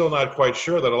I'm just still not quite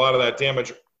sure that a lot of that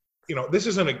damage, this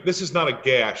is not a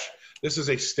gash. This is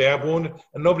a stab wound,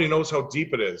 and nobody knows how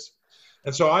deep it is.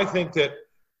 And so I think that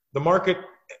the market,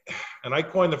 and I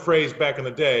coined the phrase back in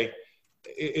the day,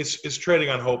 is trading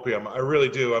on hopium. I really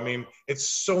do. I mean, it's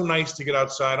so nice to get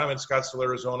outside. I'm in Scottsdale,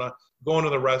 Arizona, going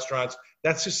to the restaurants.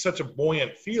 That's just such a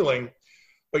buoyant feeling.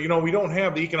 But, we don't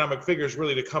have the economic figures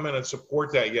really to come in and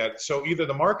support that yet. So either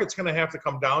the market's going to have to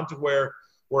come down to where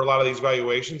a lot of these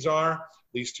valuations are,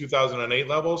 these 2008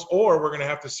 levels, or we're going to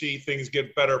have to see things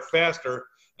get better faster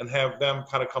and have them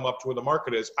kind of come up to where the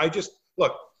market is.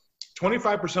 Look,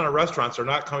 25% of restaurants are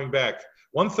not coming back.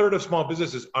 1/3 of small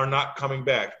businesses are not coming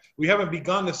back. We haven't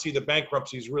begun to see the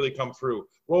bankruptcies really come through.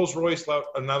 Rolls-Royce let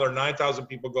another 9,000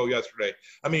 people go yesterday.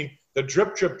 I mean, the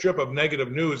drip, drip, drip of negative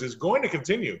news is going to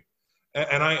continue.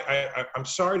 And I'm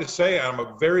sorry to say I'm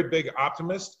a very big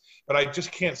optimist, but I just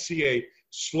can't see a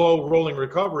slow rolling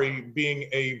recovery being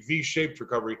a V-shaped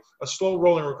recovery. A slow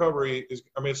rolling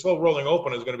a slow rolling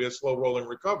open is going to be a slow rolling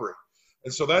recovery.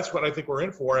 And so that's what I think we're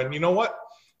in for. And you know what?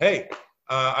 Hey,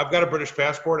 I've got a British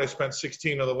passport. I spent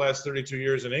 16 of the last 32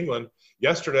 years in England.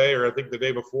 Yesterday, or I think the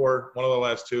day before, one of the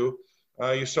last two,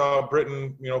 you saw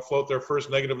Britain, float their first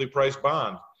negatively priced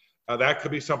bond. That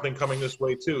could be something coming this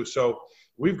way too. So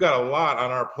we've got a lot on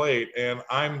our plate, and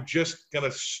I'm just going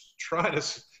to try to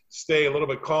stay a little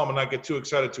bit calm and not get too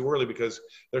excited too early because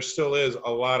there still is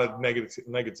a lot of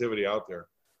negativity out there.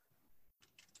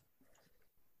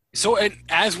 So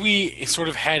as we sort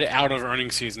of head out of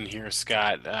earnings season here,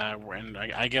 Scott, and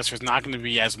I guess there's not going to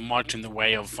be as much in the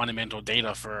way of fundamental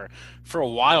data for a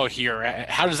while here.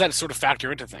 How does that sort of factor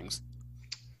into things?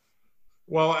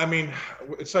 Well, I mean,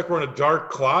 it's like we're in a dark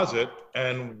closet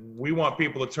and we want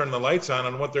people to turn the lights on,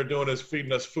 and what they're doing is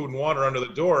feeding us food and water under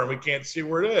the door, and we can't see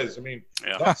where it is. I mean,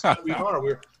 That's how we are.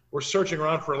 We're searching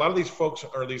around for a lot of these folks,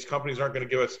 or these companies aren't going to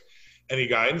give us any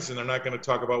guidance, and they're not going to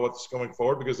talk about what's going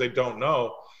forward because they don't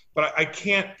know. But I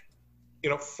can't,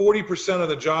 40% of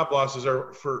the job losses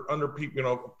are for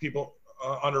people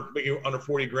under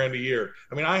 $40,000 a year.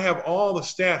 I mean, I have all the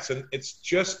stats, and it's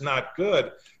just not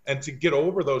good. And to get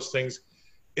over those things,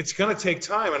 it's going to take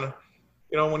time. And,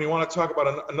 when you want to talk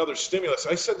about another stimulus,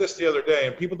 I said this the other day,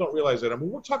 and people don't realize it. I mean,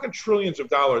 we're talking trillions of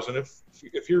dollars. And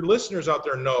if your listeners out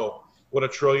there know what a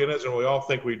trillion is, and we all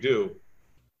think we do,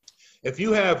 if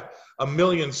you have 1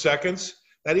 million seconds,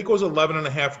 that equals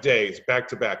 11.5 days back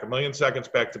to back, 1 million seconds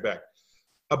back to back.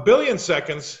 1 billion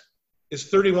seconds is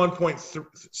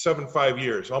 31.75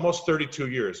 years, almost 32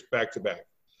 years back to back.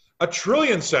 1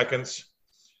 trillion seconds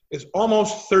is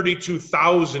almost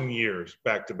 32,000 years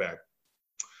back to back.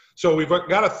 So we've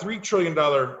got a $3 trillion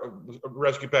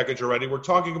rescue package already. We're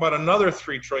talking about another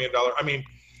 $3 trillion. I mean,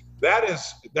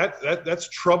 that's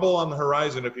trouble on the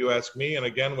horizon, if you ask me. And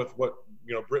again, with what,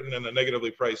 Britain and the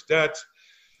negatively priced debt,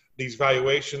 these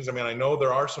valuations. I mean, I know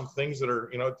there are some things that are,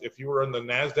 if you were in the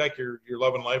NASDAQ, you're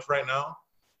loving life right now.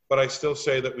 But I still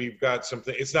say that we've got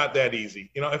something. It's not that easy.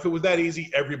 If it was that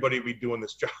easy, everybody would be doing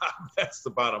this job. That's the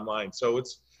bottom line. So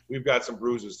we've got some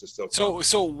bruises to still come.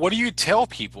 So what do you tell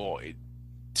people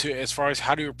as far as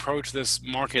how to approach this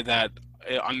market that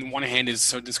on the one hand is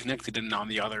so disconnected and on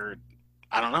the other,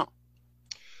 I don't know.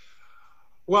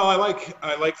 Well, I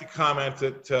like to comment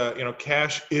that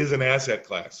cash is an asset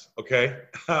class. Okay,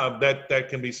 that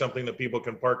can be something that people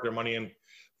can park their money in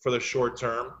for the short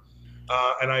term.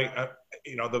 And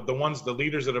the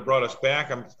leaders that have brought us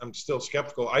back, I'm still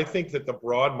skeptical. I think that the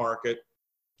broad market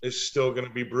is still going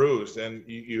to be bruised, and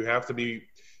you have to be.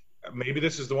 Maybe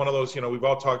this is one of those. We've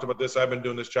all talked about this. I've been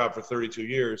doing this job for 32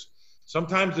 years.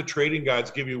 Sometimes the trading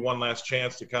gods give you one last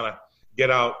chance to kind of get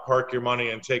out, park your money,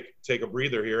 and take a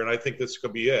breather here. And I think this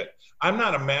could be it. I'm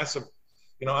not a massive,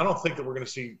 I don't think that we're going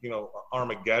to see,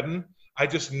 Armageddon. I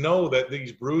just know that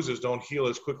these bruises don't heal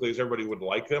as quickly as everybody would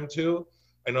like them to.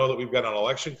 I know that we've got an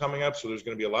election coming up, so there's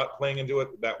going to be a lot playing into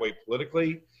it that way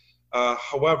politically.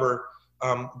 However,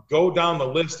 go down the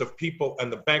list of people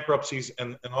and the bankruptcies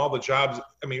and all the jobs.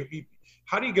 I mean,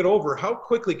 how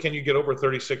quickly can you get over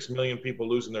 36 million people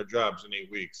losing their jobs in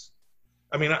 8 weeks?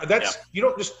 I mean, you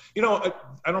don't just,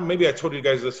 maybe I told you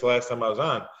guys this the last time I was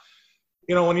on.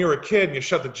 When you were a kid and you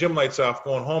shut the gym lights off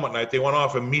going home at night, they went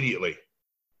off immediately.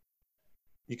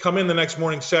 You come in the next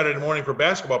morning, Saturday morning for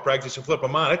basketball practice and flip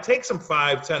them on. It takes them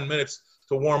 5-10 minutes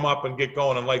to warm up and get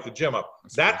going and light the gym up.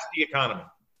 That's the economy.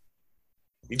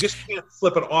 You just can't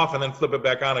flip it off and then flip it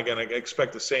back on again and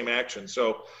expect the same action.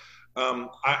 So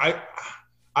I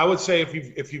would say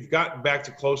if you've gotten back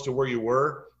to close to where you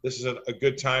were, this is a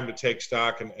good time to take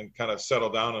stock and kind of settle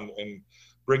down and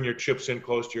bring your chips in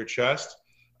close to your chest.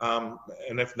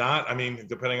 And if not, I mean,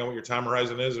 depending on what your time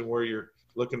horizon is and where you're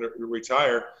looking to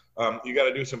retire, you got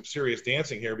to do some serious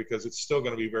dancing here because it's still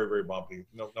going to be very, very bumpy.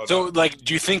 No so, doubt.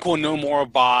 Do you think we'll know more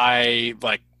by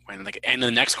when, end of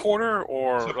the next quarter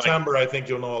or September? I think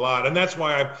you'll know a lot, and that's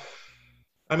why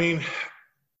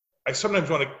I sometimes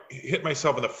want to hit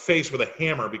myself in the face with a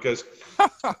hammer because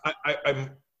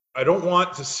I don't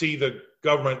want to see the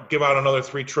government give out another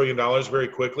 $3 trillion very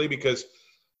quickly. Because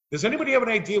does anybody have an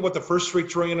idea what the first $3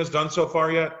 trillion has done so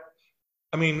far yet?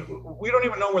 I mean, we don't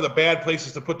even know where the bad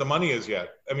places to put the money is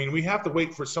yet. I mean, we have to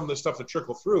wait for some of this stuff to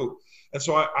trickle through. And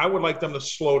so I would like them to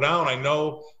slow down. I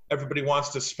know everybody wants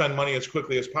to spend money as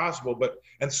quickly as possible,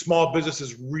 and small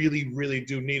businesses really, really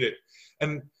do need it.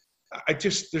 And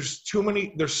there's too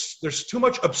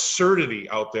much absurdity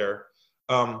out there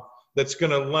that's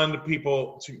going to lend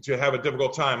people to have a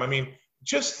difficult time. I mean,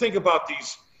 just think about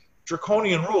these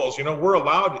draconian rules. You're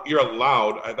allowed,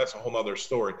 that's a whole other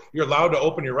story. You're allowed to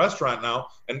open your restaurant now,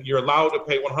 and you're allowed to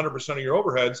pay 100% of your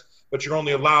overheads, but you're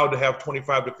only allowed to have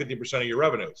 25 to 50% of your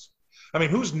revenues. I mean,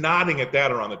 who's nodding at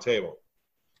that around the table?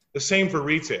 The same for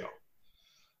retail.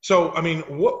 So, I mean,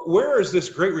 where is this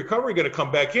great recovery going to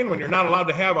come back in when you're not allowed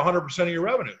to have 100% of your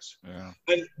revenues? Yeah.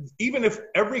 And even if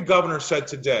every governor said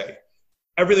today,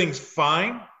 everything's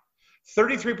fine,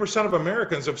 33% of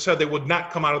Americans have said they would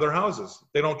not come out of their houses.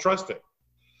 They don't trust it.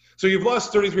 So you've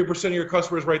lost 33% of your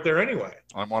customers right there anyway.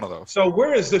 I'm one of those. So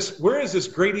where is this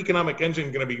great economic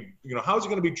engine going to be? How's it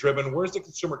going to be driven? Where's the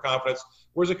consumer confidence?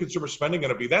 Where's the consumer spending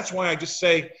going to be? That's why I just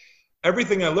say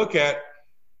everything I look at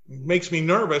makes me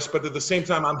nervous, but at the same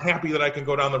time, I'm happy that I can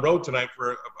go down the road tonight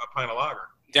for a pint of lager.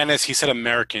 Dennis, he said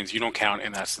Americans. You don't count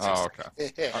in that statistic.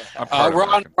 Oh, okay. We're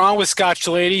on with Scott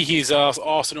Chalady. He's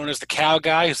also known as the Cow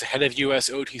Guy. He's the head of U.S.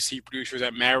 OTC producers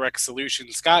at Marex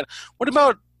Solutions. Scott, what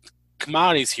about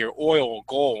commodities here? Oil,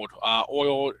 gold.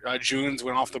 June's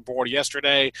went off the board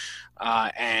yesterday,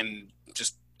 and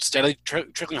just steadily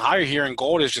trickling higher here. And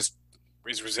gold is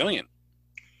resilient.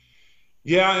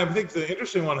 Yeah, I think the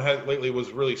interesting one lately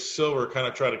was really silver, kind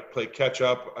of try to play catch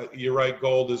up. You're right,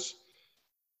 gold is.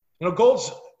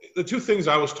 Gold's the two things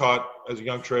I was taught as a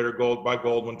young trader: buy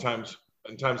gold in times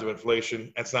of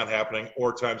inflation. That's not happening,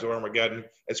 or times of Armageddon.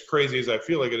 As crazy as I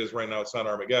feel like it is right now, it's not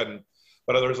Armageddon.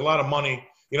 But there's a lot of money.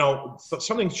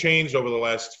 Something's changed over the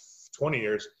last 20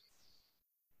 years.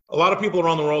 A lot of people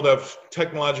around the world have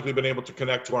technologically been able to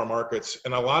connect to our markets.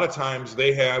 And a lot of times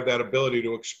they have that ability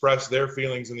to express their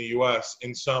feelings in the U.S.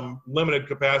 in some limited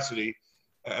capacity.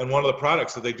 And one of the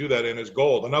products that they do that in is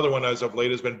gold. Another one as of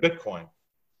late has been Bitcoin.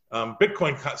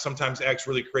 Bitcoin sometimes acts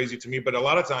really crazy to me, but a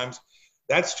lot of times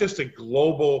that's just a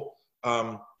global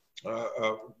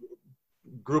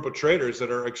group of traders that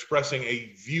are expressing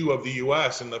a view of the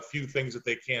U.S. and the few things that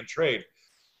they can trade.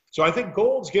 So I think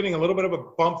gold's getting a little bit of a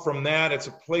bump from that. It's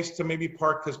a place to maybe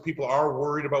park because people are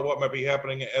worried about what might be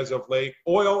happening as of late.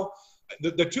 Oil,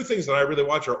 the two things that I really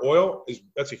watch are oil,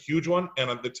 that's a huge one, and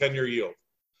the 10-year yield.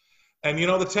 And, the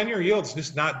 10-year yield is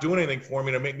just not doing anything for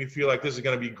me to make me feel like this is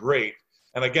going to be great.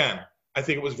 And again, I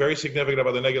think it was very significant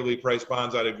about the negatively priced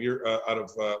bonds out of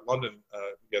London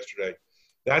yesterday.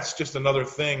 That's just another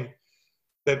thing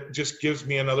that just gives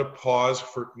me another pause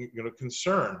for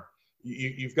concern.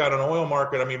 You've got an oil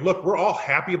market. I mean, look, we're all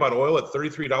happy about oil at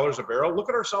 $33 a barrel. Look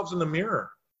at ourselves in the mirror.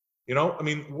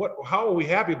 How are we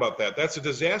happy about that? That's a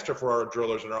disaster for our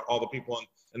drillers and all the people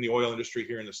in the oil industry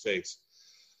here in the States.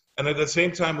 And at the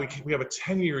same time, we have a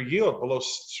 10-year yield below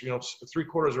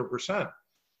 0.75%.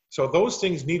 So those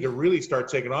things need to really start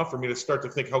taking off for me to start to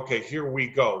think, okay, here we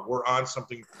go. We're on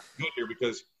something good here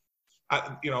because,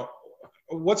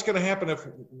 what's going to happen if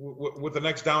with the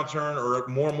next downturn or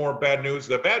more and more bad news?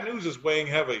 The bad news is weighing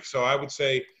heavy. So I would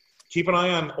say keep an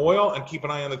eye on oil and keep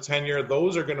an eye on the 10-year.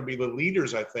 Those are going to be the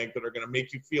leaders, I think, that are going to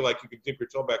make you feel like you can dip your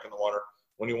toe back in the water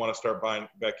when you want to start buying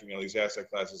back these asset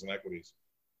classes and equities.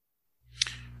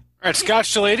 All right, Scott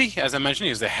Shalady, as I mentioned,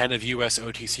 he's the head of U.S.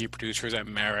 OTC producers at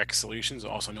Marex Solutions,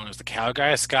 also known as the Cow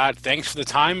Guy. Scott, thanks for the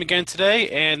time again today,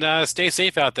 and stay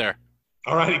safe out there.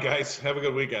 All righty, guys. Have a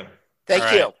good weekend.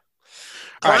 Thank you.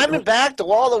 Climbing back the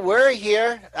wall of worry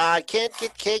here. Can't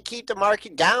keep the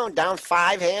market down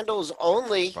 5 handles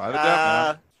only. Buy the dip,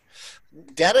 man.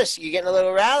 Dennis, you getting a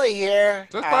little rally here.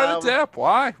 Just buy the dip.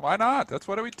 Why? Why not? That's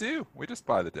what we do. We just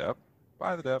buy the dip.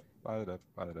 Buy the dip. Buy the dip.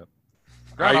 Buy the dip.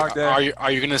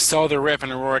 Are you going to sell the rip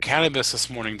in Aurora Cannabis this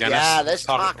morning, Dennis? Yeah, let's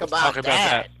talk about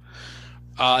that.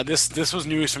 This was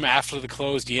news from after the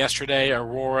close yesterday.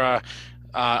 Aurora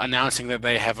announcing that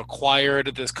they have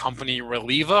acquired this company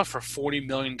Reliva for $40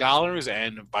 million,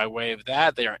 and by way of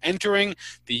that, they are entering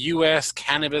the U.S.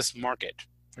 cannabis market.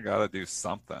 They got to do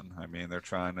something. I mean, they're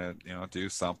trying to, do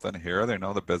something here. They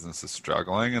know the business is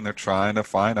struggling, and they're trying to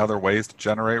find other ways to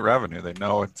generate revenue. They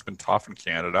know it's been tough in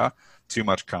Canada, too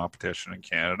much competition in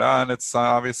Canada, and it's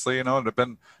obviously, it's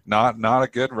been not a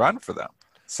good run for them.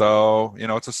 So,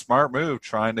 it's a smart move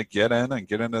trying to get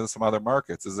into some other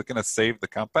markets. Is it going to save the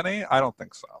company? I don't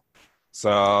think so.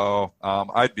 So,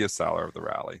 I'd be a seller of the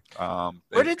rally.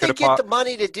 Where did they get the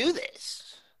money to do this?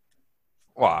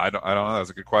 Well, I don't know. That's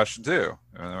a good question too.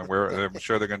 I'm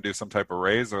sure they're going to do some type of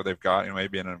raise, or they've got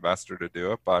maybe an investor to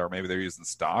do it, or maybe they're using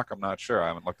stock. I'm not sure. I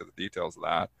haven't looked at the details of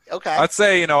that. Okay. I'd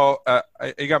say you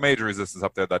got major resistance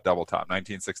up there at that double top,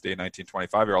 1968,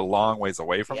 1925. You're a long ways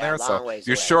away from there. So if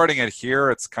you're shorting it here,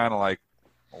 it's kind of like,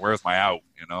 well, where's my out?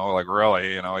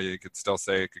 Really, you could still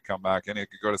say it could come back and it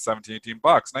could go to 17, 18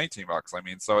 bucks, 19 bucks. I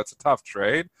mean, so it's a tough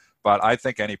trade, but I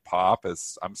think any pop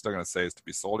I'm still going to say is to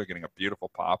be sold. You're getting a beautiful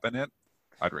pop in it.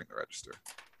 I'd ring the register.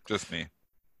 Just me.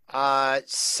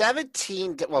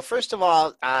 17. Well, first of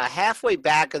all, halfway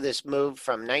back of this move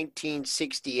from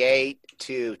 1968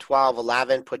 to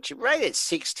 12.11 puts you right at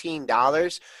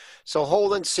 $16. So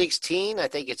holding 16, I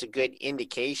think it's a good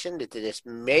indication that this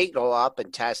may go up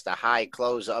and test the high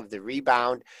close of the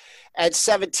rebound at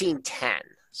 17.10.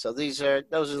 So those are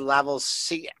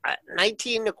levels.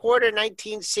 19 and a quarter,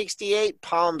 1968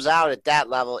 palms out at that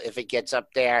level if it gets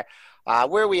up there.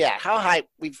 Where are we at? How high?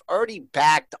 We've already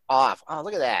backed off. Oh,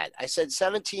 look at that. I said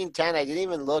 17.10. I didn't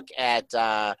even look at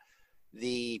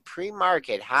the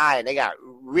pre-market high, and they got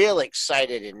real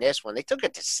excited in this one. They took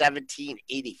it to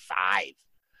 17.85.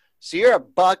 So you're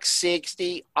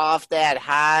 $1.60 off that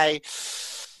high.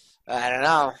 I don't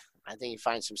know. I think you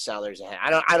find some sellers ahead.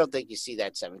 I don't think you see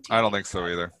that 17. I don't think so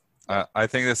either. I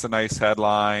think it's a nice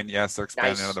headline. Yes, they're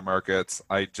expanding into the markets.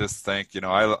 I just think,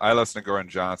 I listen to Gordon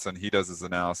Johnson. He does his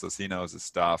analysis. He knows his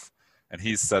stuff. And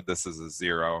he's said this is a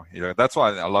zero. That's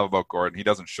what I love about Gordon. He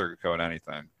doesn't sugarcoat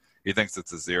anything. He thinks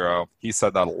it's a zero. He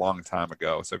said that a long time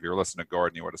ago. So if you're listening to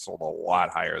Gordon, you would have sold a lot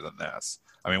higher than this.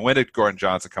 I mean, when did Gordon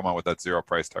Johnson come on with that zero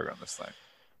price target on this thing?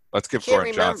 Let's give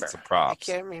Gordon Johnson some props.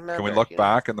 I can't remember. Can we look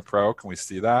back in the pro? Can we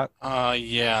see that?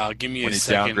 Yeah. Give me when a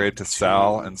second. When he downgraded to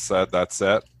sell and said that's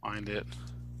it. Find it.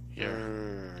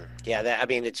 Here. Yeah.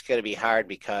 It's going to be hard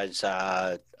because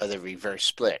of the reverse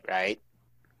split, right?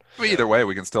 Well, either way,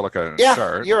 we can still look at it in the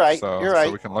chart. You're right.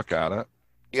 So we can look at it.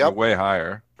 Yep. Way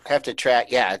higher. Have to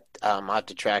track. Yeah. I'll have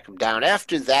to track them down.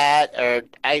 After that,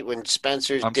 when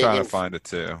Spencer's I'm trying to find it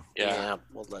too. Yeah.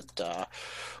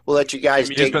 We'll let you guys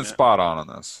dig. He's been spot on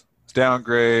this. It's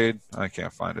downgrade. I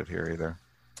can't find it here either.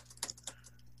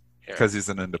 Because he's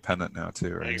an independent now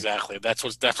too, right? Exactly. That's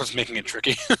what's making it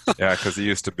tricky. Yeah, because he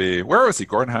used to be. Where was he?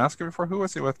 Gordon Haskett before? Who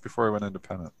was he with before he went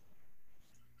independent?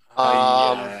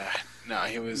 No, No,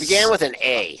 he was began with an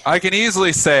A. I can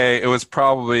easily say it was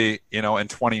probably, in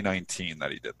 2019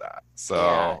 that he did that.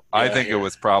 So I think it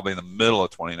was probably in the middle of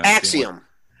 2019. Axiom.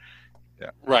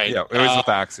 Right. Yeah, it was with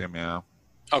Axiom, yeah.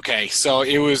 Okay, so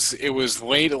it was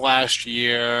late last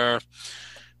year,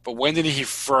 but when did he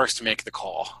first make the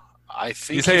call? I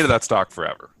think he's hated that stock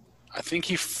forever. I think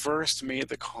he first made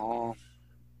the call.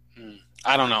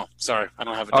 I don't know. Sorry, I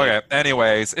don't have a date. Okay.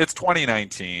 Anyways, it's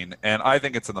 2019, and I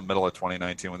think it's in the middle of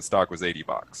 2019 when the stock was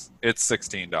 $80. It's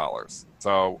 $16.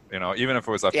 So even if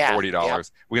it was at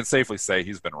 $40, we can safely say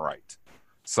he's been right.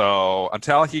 So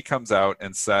until he comes out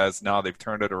and says, "No, they've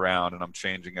turned it around, and I'm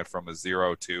changing it from a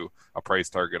 0 to a price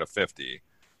target of 50,"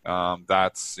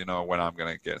 that's when I'm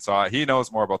going to get. So he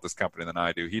knows more about this company than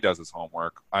I do. He does his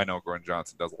homework. I know Gordon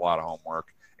Johnson does a lot of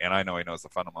homework, and I know he knows the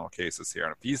fundamental cases here.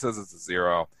 And if he says it's a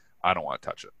 0, I don't want to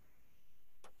touch it.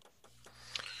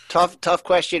 Tough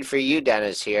question for you,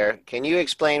 Dennis, here. Can you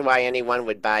explain why anyone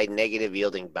would buy negative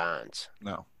yielding bonds?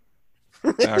 No.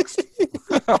 Next.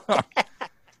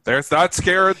 They're that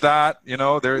scared that, they're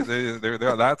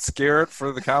that scared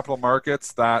for the capital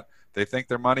markets that they think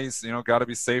their money's, got to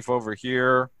be safe over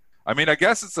here. I mean, I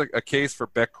guess it's a case for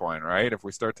Bitcoin, right? If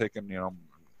we start taking,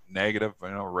 negative,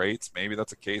 rates, maybe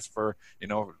that's a case for,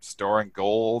 storing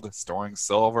gold, storing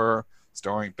silver,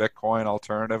 storing Bitcoin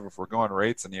alternative. If we're going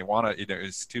rates and you want to,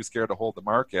 you're too scared to hold the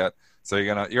market, so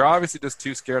you're obviously just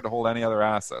too scared to hold any other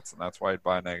assets, and that's why I'd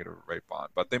buy a negative rate bond.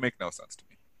 But they make no sense to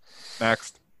me.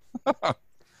 Next.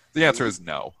 The answer is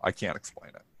no. I can't explain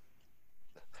it.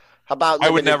 How about I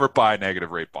would never buy a negative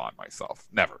rate bond myself.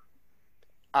 Never.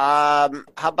 How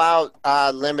about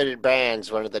limited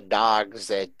brands? One of the dogs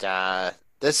that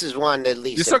this is one that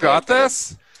Lisa. You still got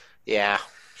this? Yeah.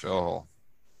 Sure.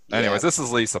 Anyways, this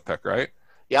is Lisa pick, right?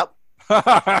 Yep.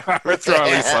 We're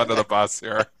throwing Lisa under the bus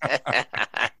here.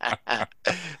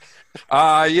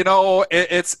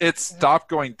 It's stopped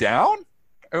going down.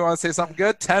 I want to say something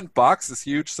good. $10 is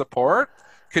huge support.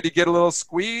 Could you get a little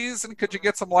squeeze, and could you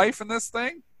get some life in this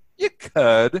thing? You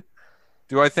could.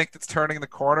 Do I think it's turning the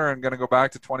corner and going to go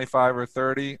back to 25 or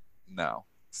 30? No.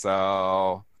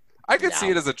 So I could see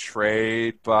it as a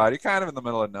trade, but you're kind of in the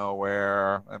middle of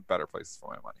nowhere and better places for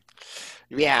my money.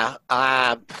 Yeah.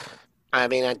 I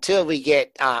mean, until we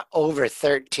get over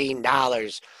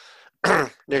 $13,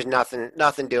 there's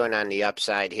nothing doing on the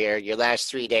upside here. Your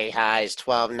last 3-day highs,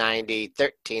 1290,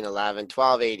 1311,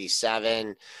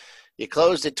 1287. You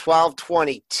closed at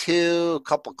 1222, a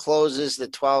couple closes, the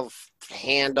 12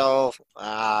 handle.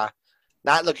 Not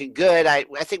looking good. I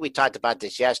think we talked about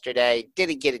this yesterday.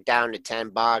 Didn't get it down to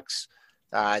 $10.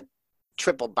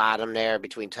 Triple bottom there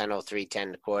between 10.03,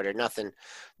 10.25.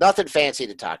 Nothing fancy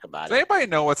to talk about. Does anybody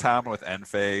know what's happened with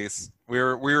Enphase? We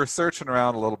were searching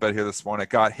around a little bit here this morning. It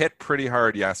got hit pretty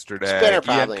hard yesterday. Spinner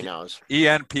probably knows.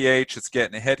 ENPH, it's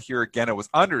getting hit here again. It was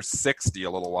under 60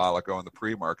 a little while ago in the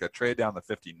pre-market. Trade down the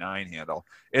 59 handle.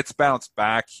 It's bounced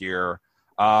back here.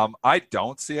 I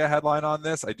don't see a headline on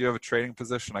this. I do have a trading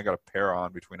position. I got a pair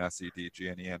on between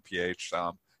SEDG and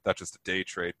ENPH. That's just a day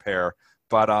trade pair.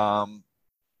 But I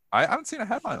haven't seen a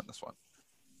headline on this one.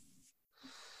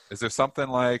 Is there something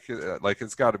like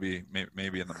it's got to be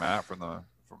maybe in the map from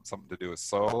something to do with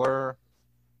solar?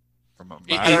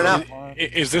 I don't know.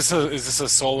 Is this a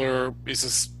solar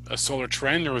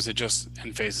trend, or is it just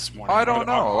Enphase this morning? I don't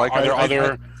know.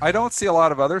 I don't see a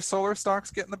lot of other solar stocks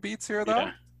getting the beats here though.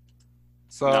 Yeah.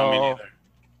 So no, me neither.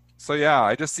 So yeah,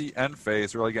 I just see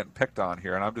Enphase really getting picked on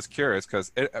here, and I'm just curious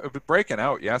because it was breaking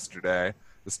out yesterday.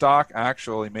 The stock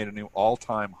actually made a new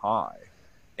all-time high,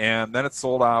 and then it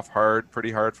sold off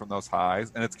pretty hard from those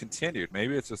highs, and it's continued.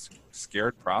 Maybe it's just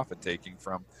scared profit-taking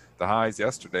from the highs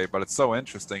yesterday, but it's so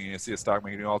interesting. You see a stock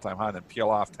make a new all-time high, and then peel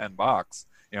off $10.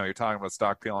 You're talking about a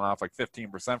stock peeling off like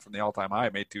 15% from the all-time high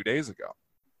it made 2 days ago.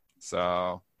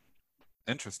 So,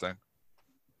 interesting.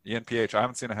 ENPH, I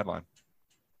haven't seen a headline.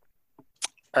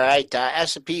 All right,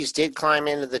 S&Ps did climb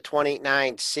into the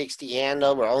 2960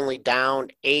 handle. We're only down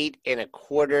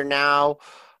 8.25 now.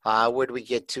 Where do we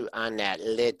get to on that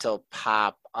little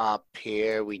pop up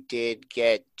here? We did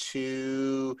get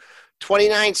to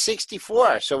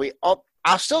 2964. So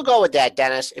I'll still go with that,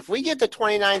 Dennis. If we get to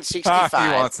 2965, he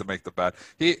wants to make the bet.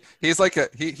 He's like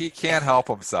he can't help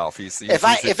himself. If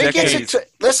it gets to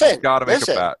listen, got to make a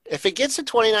bet. If it gets to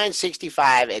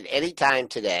 2965 at any time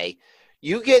today,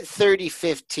 you get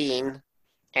 30-15,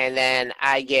 and then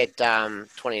I get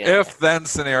 29. If then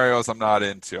scenarios I'm not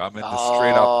into. I'm into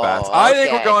straight up bets. I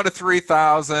think we're going to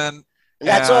 3,000.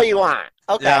 That's all you want.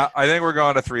 Okay. Yeah, I think we're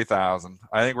going to 3,000.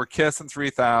 I think we're kissing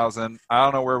 3,000. I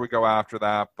don't know where we go after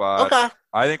that, but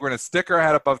I think we're going to stick our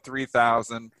head above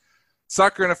 3,000.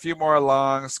 sucker in a few more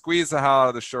longs, squeeze the hell out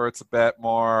of the shorts a bit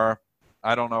more.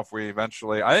 I don't know if we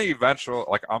eventually, I think eventually,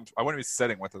 like I wouldn't be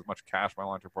sitting with as much cash in my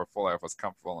long-term portfolio if I was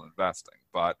comfortable in investing.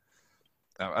 But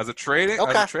as a trade,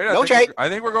 I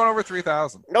think we're going over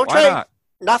 3,000. No Why trade. not?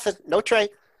 Nothing. No trade.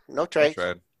 No trade.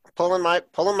 Pulling my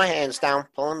hands down.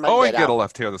 Pulling my Boeing get get out. a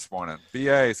lift here this morning.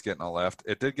 BA is getting a lift.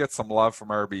 It did get some love from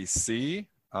RBC.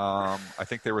 I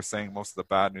think they were saying most of the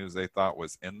bad news they thought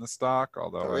was in the stock,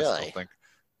 although I still think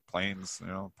planes,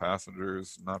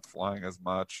 passengers not flying as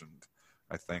much, and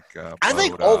I think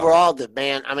overall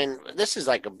demand. I mean, this is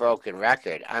like a broken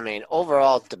record. I mean,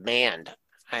 overall demand.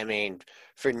 I mean,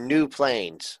 for new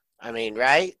planes. I mean,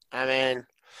 right? I mean,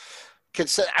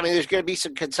 there's going to be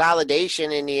some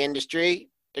consolidation in the industry.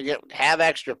 They're going to have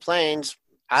extra planes.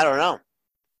 I don't know.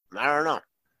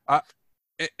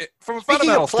 From a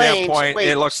fundamental standpoint,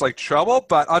 it looks like trouble.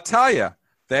 But I'll tell you,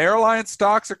 the airline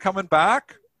stocks are coming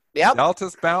back. Yep.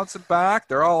 Delta's bouncing back.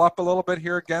 They're all up a little bit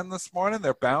here again this morning.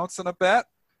 They're bouncing a bit.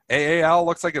 AAL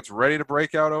looks like it's ready to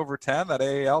break out over 10. That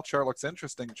AAL chart looks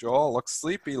interesting, Joel. Looks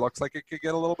sleepy. Looks like it could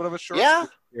get a little bit of a short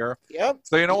here. Yep.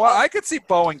 So you know what? I could see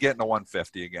Boeing getting to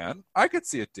 150 again. I could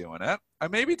see it doing it.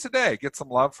 Maybe today get some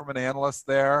love from an analyst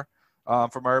there from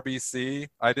RBC.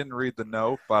 I didn't read the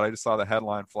note, but I just saw the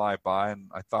headline fly by, and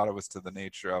I thought it was to the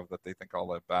nature of that they think all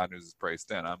the bad news is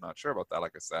priced in. I'm not sure about that,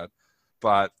 like I said.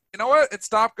 But you know what? It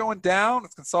stopped going down.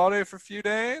 It's consolidated for a few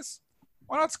days.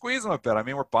 Why not squeeze them a bit? I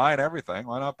mean, we're buying everything.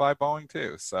 Why not buy Boeing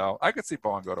too? So I could see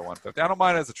Boeing go to 150. I don't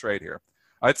mind it as a trade here.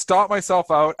 I'd stop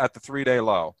myself out at the 3-day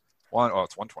low.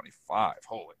 It's 125.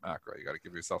 Holy mackerel. You got to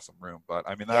give yourself some room. But,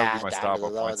 I mean, that would be my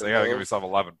stop-out point. So you got to give yourself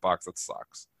 $11. That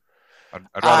sucks. I'd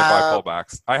rather buy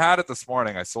pullbacks. I had it this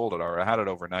morning. I sold it, or I had it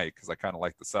overnight because I kind of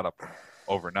like the setup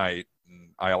overnight. And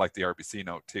I like the RBC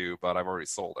note too, but I've already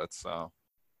sold it, so.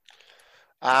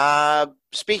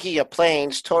 Speaking of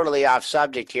planes, totally off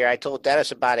subject here. I told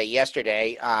Dennis about it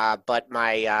yesterday, but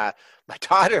my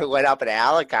daughter went up in a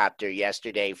helicopter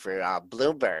yesterday for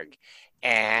Bloomberg,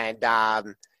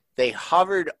 and they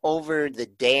hovered over the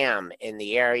dam in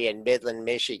the area in Midland,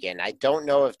 Michigan. I don't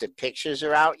know if the pictures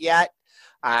are out yet,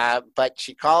 but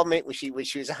she called me when she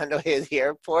was on the way to the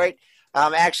airport.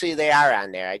 Actually, they are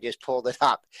on there. I just pulled it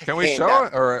up. Can we show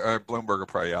it, or Bloomberg will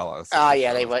probably yell at us? Oh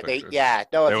yeah, they would. No,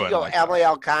 if you go like Emily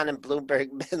L. Khan and Bloomberg,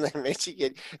 Midland,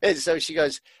 Michigan, and so she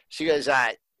goes,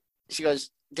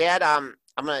 Dad, I'm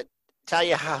gonna tell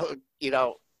you how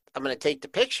I'm gonna take the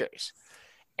pictures,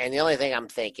 and the only thing I'm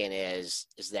thinking is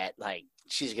that like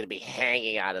she's gonna be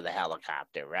hanging out of the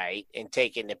helicopter, right, and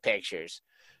taking the pictures.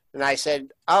 And I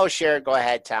said, "Oh, sure, go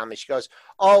ahead, Tom." And she goes,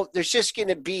 "Oh, there's just going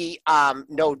to be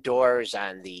no doors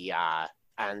on the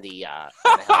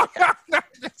helicopter."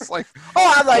 It's like,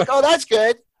 I'm like, "Oh, that's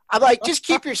good." I'm like, "Just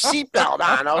keep your seatbelt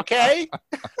on, okay?"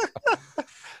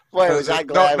 Boy, was I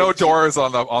glad. No doors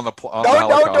on the helicopter.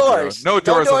 No doors. No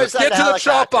doors. Get to the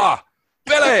chopper,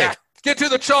 Billy. Get to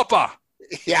the chopper.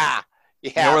 Yeah.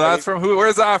 You know where that's from?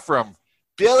 Where's that from?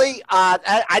 Billy.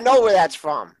 I know where that's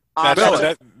from. Don't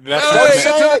say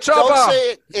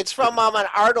it. It's from an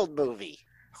Arnold movie.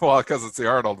 Well, because it's the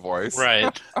Arnold voice.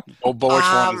 Right. But which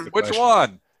one? Which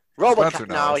one? RoboCop.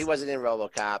 No, he wasn't in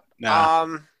RoboCop.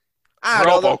 No.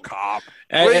 RoboCop.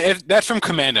 That's from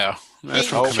Commando. He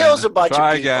kills a bunch of people.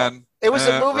 Again. It was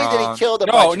a movie that he killed a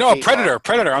bunch of people. No,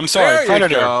 Predator. I'm sorry.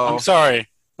 Predator. I'm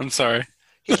sorry.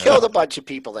 He killed a bunch of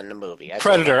people in the movie. That's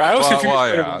Predator. I was confused.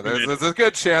 Yeah. There's a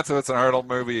good chance if it's an Arnold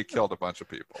movie, he killed a bunch of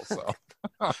people. So.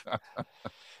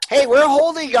 Hey, we're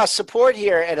holding support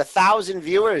here at 1,000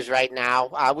 viewers right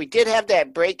now. We did have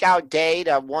that breakout day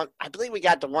I believe we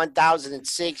got to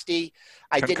 1,060.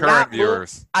 I did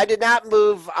not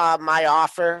move my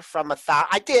offer from 1,000.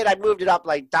 I did. I moved it up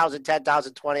like 1,010,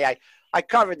 1,020. I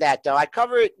covered that though. I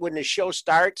cover it when the show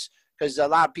starts because a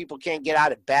lot of people can't get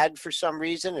out of bed for some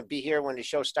reason and be here when the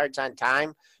show starts on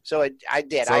time. So I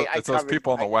did. So it's those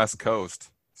people on the West Coast.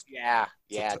 Yeah.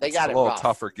 They got it. A little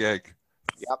tougher gig.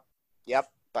 Yep.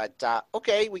 But,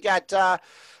 okay, we got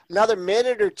another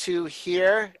minute or two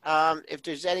here. If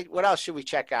there's what else should we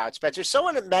check out, Spencer?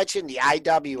 Someone had mentioned the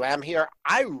IWM here.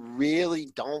 I really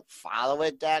don't follow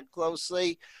it that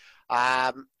closely.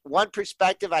 One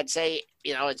perspective, I'd say,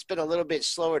 it's been a little bit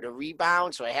slower to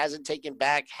rebound, so it hasn't taken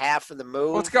back half of the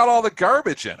move. Well, it's got all the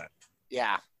garbage in it.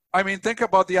 Yeah. I mean, think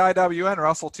about the IWN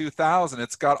Russell 2000.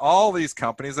 It's got all these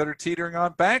companies that are teetering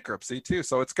on bankruptcy too.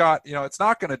 So it's got, it's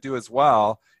not going to do as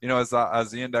well, as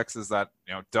the indexes that,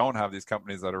 don't have these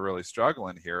companies that are really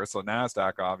struggling here. So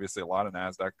NASDAQ, obviously a lot of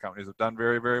NASDAQ companies have done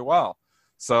very, very well.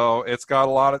 So it's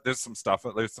got there's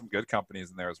some good companies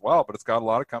in there as well, but it's got a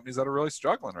lot of companies that are really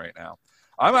struggling right now.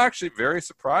 I'm actually very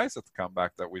surprised at the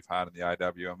comeback that we've had in the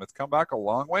IWM. It's come back a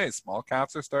long way. Small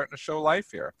caps are starting to show life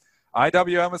here.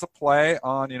 IWM is a play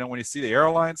on, when you see the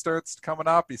airline starts coming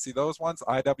up, you see those ones,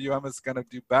 IWM is going to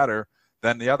do better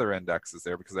than the other indexes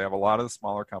there because they have a lot of the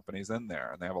smaller companies in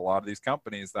there, and they have a lot of these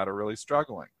companies that are really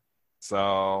struggling.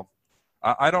 So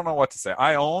I don't know what to say.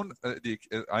 I own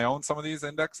some of these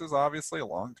indexes, obviously, a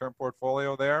long-term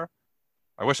portfolio there.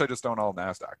 I wish I just owned all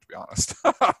NASDAQ, to be honest.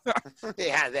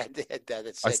 Yeah,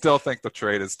 that's I still think the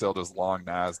trade is still just long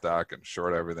NASDAQ and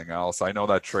short everything else. I know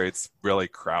that trade's really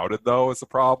crowded, though, is the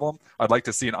problem. I'd like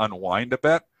to see it unwind a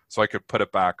bit so I could put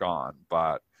it back on.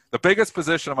 But the biggest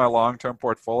position of my long-term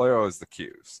portfolio is the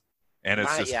Qs, and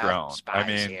it's just grown.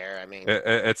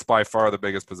 It's by far the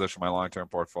biggest position of my long-term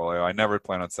portfolio. I never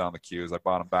plan on selling the Qs. I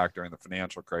bought them back during the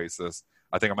financial crisis.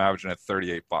 I think I'm averaging at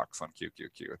 $38 on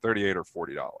QQQ, $38 or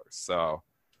 $40. So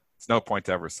it's no point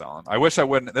to ever selling. I wish I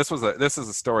wouldn't. This is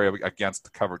a story against the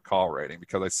covered call rating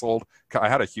because I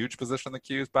had a huge position in the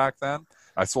Qs back then.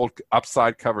 I sold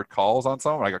upside covered calls on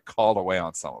some, and I got called away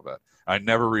on some of it. I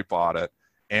never rebought it.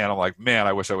 And I'm like, man,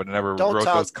 I wish I would have never wrote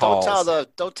those calls.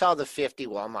 Don't tell the 50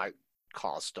 Walmart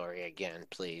call story again,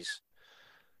 please.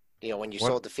 When you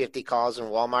sold the 50 calls in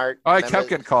Walmart. I kept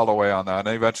getting called away on that,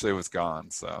 and eventually it was gone.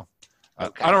 So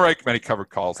okay. I don't write many covered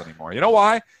calls anymore. You know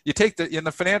why? In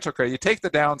the financial credit, you take the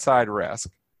downside risk,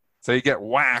 so you get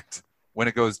whacked when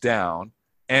it goes down,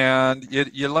 and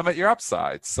you limit your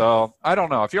upside. So I don't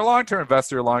know. If you're a long-term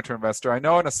investor, I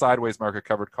know in a sideways market,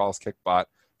 covered calls kick butt.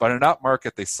 But in an up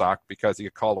market, they suck because you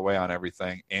get called away on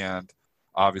everything. And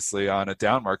obviously on a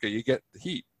down market, you get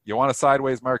heat. You want a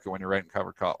sideways market when you're writing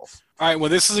covered calls. All right,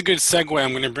 well, this is a good segue. I'm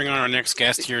going to bring on our next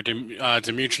guest here,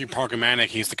 Dimitri Parkamanik.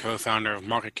 He's the co-founder of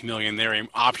Market Chameleon. They're an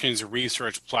options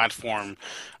research platform,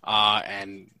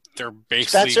 and they're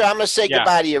basically... Spencer, I'm going to say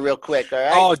goodbye to you real quick, all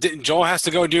right? Oh, Joel has to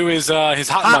go do his hot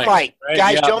mic. Right?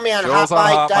 Guys, yeah. Join me on Joel's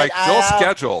hot mic. Joel's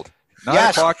scheduled. 9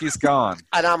 o'clock, he's gone.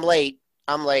 And I'm late.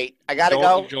 I got to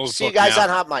go. Joel's See you guys on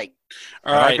hot mic.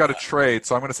 All right. I've got a trade,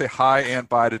 so I'm going to say hi and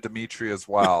bye to Dimitri as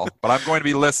well. But I'm going to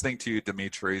be listening to you,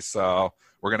 Dimitri, so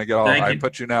we're going to get all – I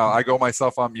put you now. I go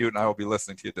myself on mute, and I will be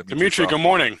listening to you, Dimitri. Dimitri, good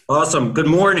morning. Awesome. Good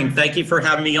morning. Thank you for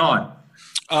having me on.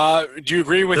 Do you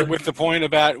agree with the point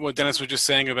about what Dennis was just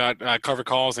saying about covered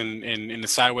calls in the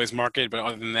sideways market, but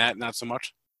other than that, not so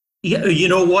much? Yeah, you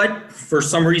know what? For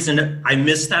some reason, I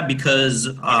missed that because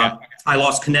I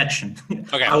lost connection.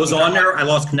 Okay. I was on there, I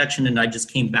lost connection, and I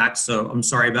just came back. So I'm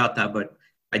sorry about that, but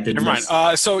I did. Never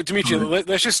mind. So Dimitri,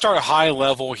 let's just start a high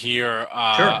level here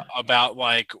about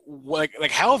like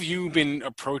how have you been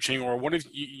approaching, or what have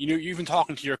you've been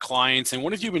talking to your clients, and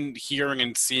what have you been hearing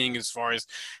and seeing as far as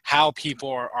how people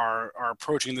are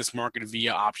approaching this market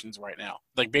via options right now,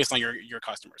 like based on your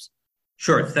customers?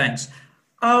 Sure. Thanks.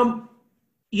 So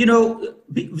we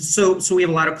have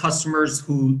a lot of customers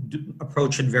who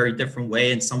approach it a very different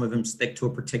way, and some of them stick to a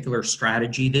particular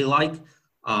strategy they like.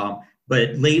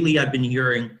 But lately I've been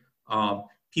hearing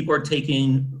people are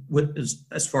taking,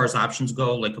 as far as options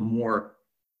go, like a more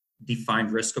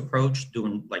defined risk approach,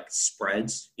 doing like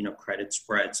spreads, credit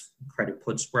spreads, credit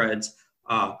put spreads,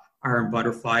 iron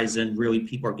butterflies, and really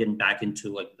people are getting back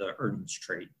into like the earnings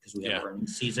trade because we have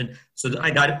earnings season. So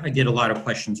I get a lot of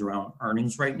questions around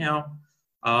earnings right now.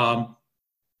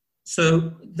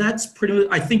 So that's pretty,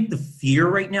 I think the fear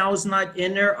right now is not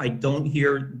in there. I don't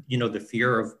hear, the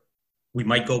fear of we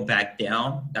might go back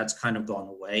down. That's kind of gone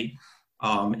away.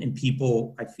 And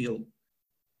people, I feel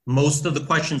most of the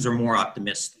questions are more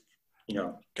optimistic,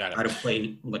 how to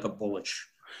play like a bullish.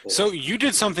 So you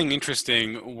did something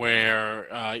interesting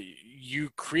where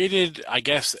you created, I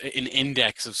guess, an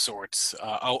index of sorts,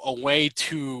 a way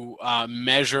to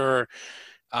measure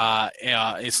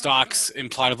a stock's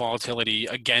implied volatility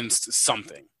against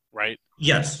something, right?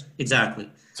 Yes, exactly.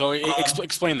 So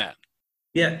explain that.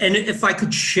 Yeah, and if I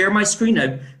could share my screen,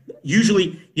 I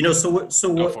usually,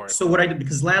 what I did,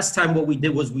 because last time what we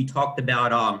did was we talked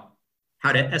about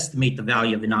how to estimate the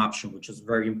value of an option, which is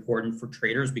very important for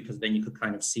traders because then you could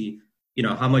kind of see,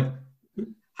 how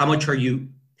much are you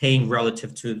paying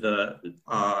relative to the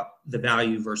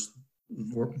value versus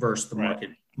the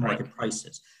market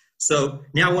prices. So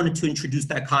now I wanted to introduce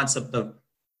that concept of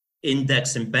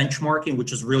index and benchmarking,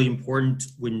 which is really important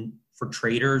for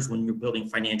traders when you're building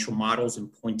financial models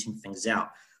and pointing things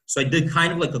out. So I did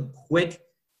kind of like a quick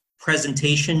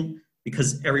presentation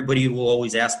because everybody will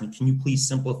always ask me, can you please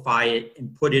simplify it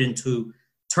and put it into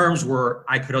terms where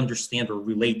I could understand or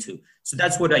relate to? So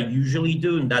that's what I usually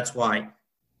do, and that's why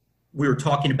we were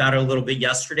talking about it a little bit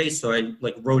yesterday. So I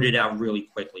wrote it out really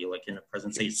quickly, like in a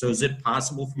presentation. So is it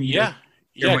possible for me to?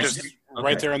 Yeah, just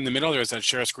right there in the middle, there's that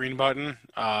share screen button,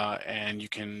 and you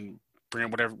can bring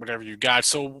up whatever you got.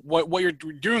 So what you're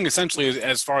doing essentially, is,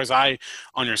 as far as I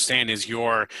understand, is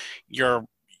you're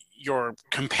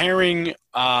comparing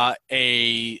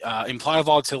a implied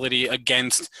volatility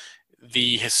against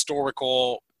the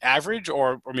historical average,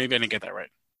 or maybe I didn't get that right.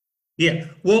 Yeah,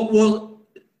 well,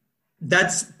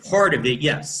 that's part of it,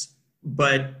 yes.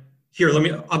 But here,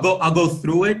 I'll go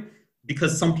through it,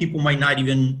 because some people might not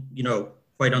even,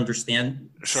 quite understand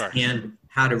and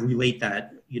how to relate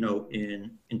that,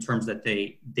 in terms that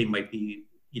they might be,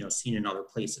 seen in other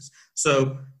places.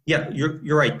 So yeah,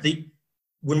 you're right.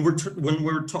 When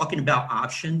we're talking about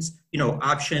options,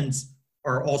 options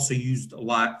are also used a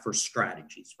lot for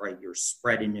strategies, right? You're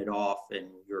spreading it off, and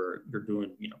you're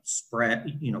doing,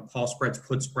 spread, call spreads,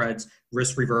 put spreads,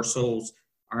 risk reversals,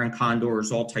 iron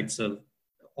condors, all types of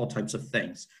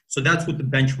things. So that's what the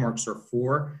benchmarks are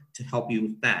for, to help you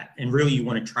with that. And really, you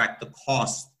want to track the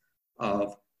cost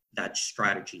of that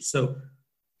strategy. So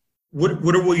what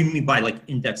do we mean by like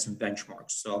index and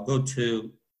benchmarks? So I'll go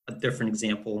to a different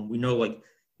example. We know, like,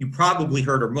 you probably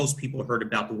heard, or most people heard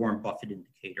about the Warren Buffett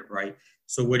indicator, right?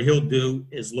 So what he'll do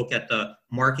is look at the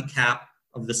market cap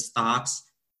of the stocks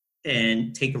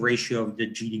and take a ratio of the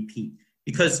GDP,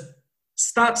 because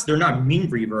stocks, they're not mean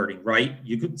reverting, right?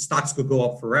 Stocks could go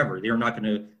up forever. They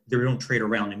don't trade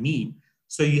around the mean.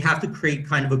 So you have to create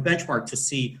kind of a benchmark to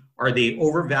see, are they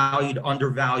overvalued,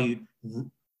 undervalued,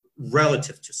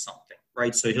 relative to something,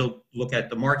 right? So he'll look at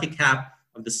the market cap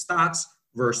of the stocks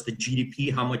versus the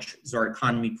GDP, how much is our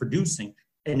economy producing?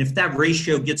 And if that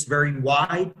ratio gets very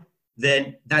wide,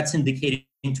 then that's indicating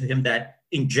to him that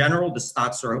in general, the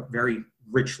stocks are very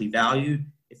richly valued.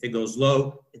 If it goes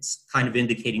low, it's kind of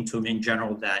indicating to him in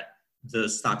general that the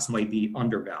stocks might be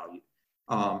undervalued.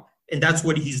 And that's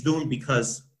what he's doing,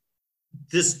 because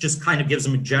this just kind of gives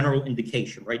him a general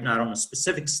indication, right? Not on a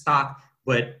specific stock,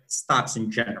 but stocks in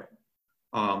general.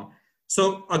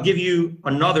 So I'll give you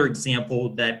another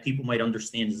example that people might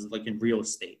understand, is like in real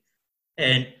estate.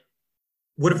 And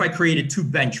what if I created two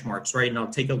benchmarks, right? And I'll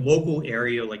take a local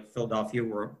area like Philadelphia,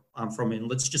 where I'm from, and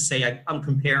let's just say I'm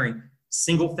comparing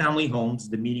single family homes,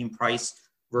 the median price,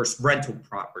 versus rental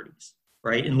properties,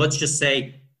 right? And let's just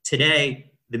say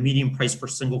today, the median price for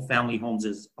single family homes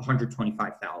is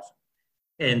 $125,000.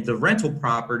 And the rental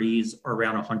properties are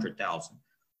around $100,000.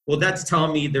 Well, that's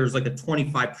telling me there's like a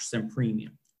 25%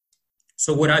 premium.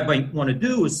 So what I might want to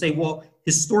do is say, well,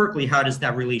 historically, how does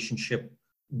that relationship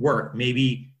work?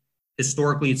 Maybe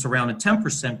historically it's around a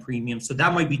 10% premium. So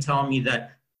that might be telling me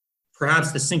that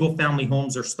perhaps the single family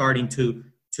homes are starting to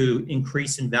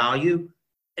increase in value.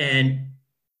 And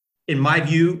in my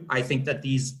view, I think that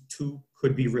these two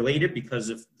could be related, because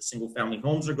if the single family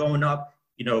homes are going up,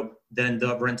 then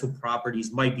the rental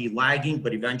properties might be lagging,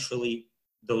 but eventually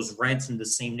those rents in the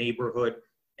same neighborhood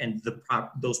and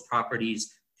those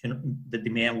properties, the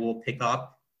demand will pick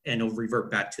up and it'll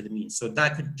revert back to the mean. So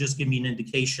that could just give me an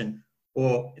indication,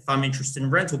 or if I'm interested in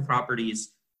rental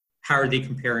properties, how are they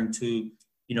comparing to,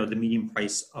 the median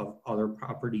price of other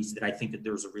properties, that I think that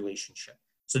there's a relationship.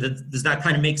 So does that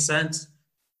kind of make sense?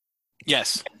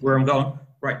 Yes. Where I'm going?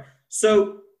 Right.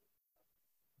 So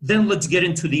then let's get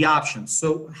into the options.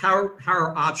 So how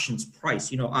are options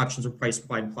priced? Options are priced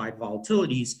by implied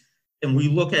volatilities. And we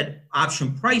look at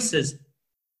option prices,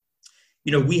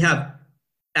 we have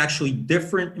actually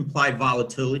different implied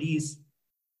volatilities,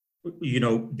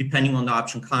 depending on the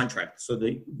option contract. So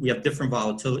we have different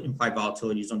implied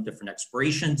volatilities on different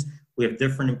expirations. We have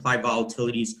different implied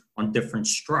volatilities on different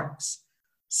strikes.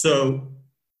 So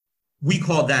we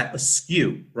call that a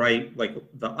skew, right? Like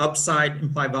the upside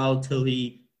implied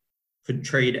volatility could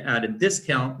trade at a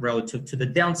discount relative to the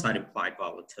downside implied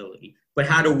volatility. But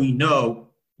how do we know,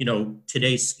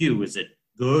 today's skew? Is it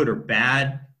good or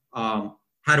bad? How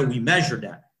do we measure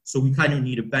that? So we kind of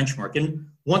need a benchmark. And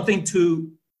one thing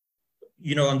to,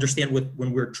 understand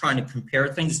when we're trying to compare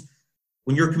things,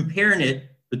 when you're comparing it,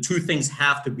 the two things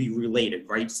have to be related,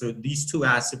 right? So these two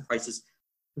asset prices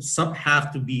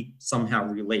have to be somehow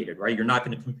related, right? You're not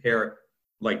going to compare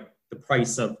like the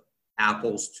price of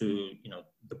apples to,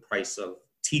 the price of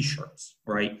t-shirts,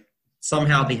 right?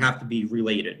 Somehow they have to be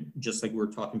related, just like we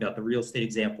were talking about the real estate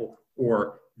example,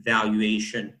 or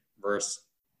valuation versus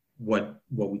what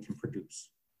we can produce,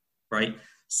 right?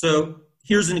 So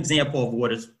here's an example of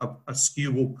what is a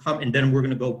skew will come, and then we're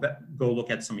going to go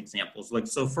look at some examples. Like,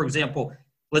 so for example,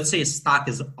 let's say a stock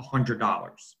is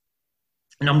 $100,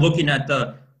 and I'm looking at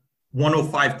the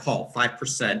 105 call,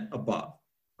 5% above,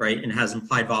 right? And has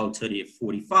implied volatility of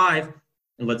 45,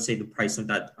 and let's say the price of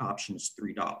that option is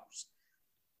 $3.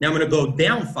 Now I'm going to go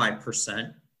down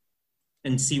 5%,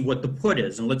 and see what the put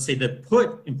is. And let's say the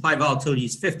put implied volatility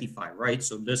is 55, right?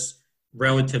 So this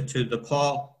relative to the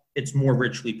call, it's more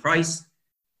richly priced,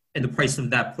 and the price of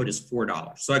that put is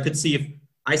 $4. So I could see if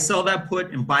I sell that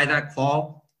put and buy that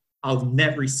call, I'll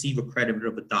net receive a credit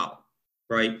of $1,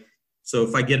 right? So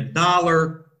if I get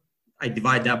 $1, I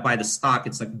divide that by the stock,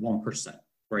 it's like 1%,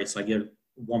 right? So I get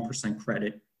 1%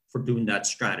 credit for doing that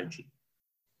strategy.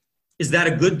 Is that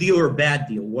a good deal or a bad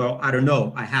deal? Well, I don't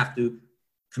know. I have to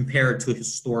compare it to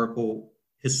historical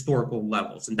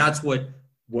levels. And that's what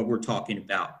we're talking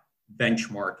about,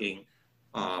 benchmarking,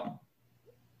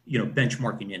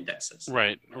 benchmarking indexes.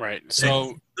 Right.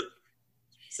 So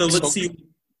let's see.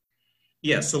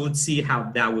 Yeah, so let's see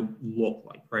how that would look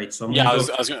like, right? So I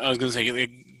was going to say,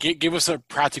 give us a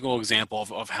practical example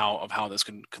of how this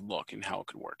could look and how it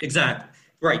could work. Exactly,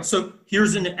 right. So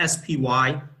here's an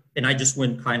SPY, and I just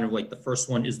went kind of like the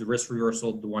first one is the risk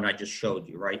reversal, the one I just showed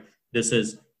you, right? This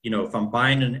is, if I'm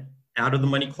buying an out of the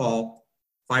money call,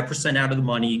 5% out of the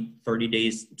money, 30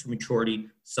 days to maturity,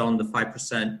 selling the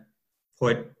 5%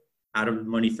 put out of the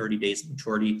money, 30 days to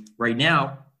maturity. Right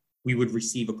now, we would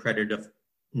receive a credit of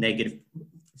negative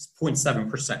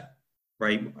 0.7%,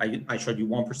 right? I showed you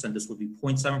 1%, this would be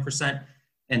 0.7%,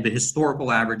 and the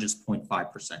historical average is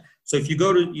 0.5%. So if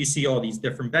you see all these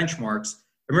different benchmarks.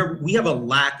 Remember, we have a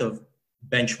lack of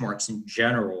benchmarks in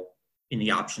general in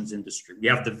the options industry. We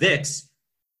have the VIX,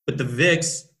 but the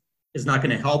VIX is not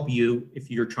going to help you if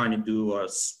you're trying to do a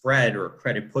spread or a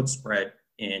credit put spread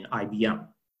in IBM,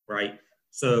 right?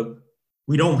 So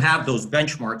we don't have those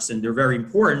benchmarks, and they're very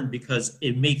important because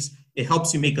it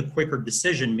helps you make a quicker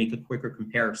decision, make a quicker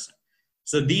comparison.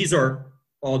 So these are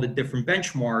all the different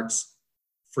benchmarks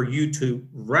for you to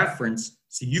reference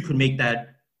so you can make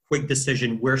that quick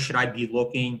decision. Where should I be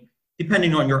looking,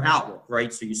 depending on your outlook,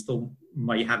 right? So you still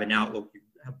might have an outlook, you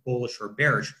have bullish or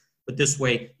bearish, but this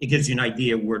way it gives you an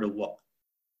idea where to look,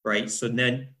 right? So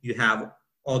then you have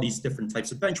all these different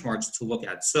types of benchmarks to look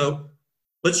at. So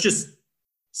let's just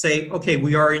say, okay,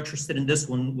 we are interested in this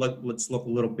one. Let's look a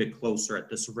little bit closer at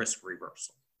this risk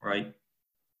reversal, right?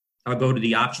 I'll go to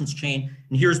the options chain,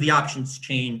 and here's the options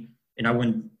chain, and I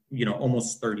went,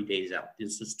 almost 30 days out.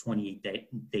 This is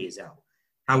 28 days out.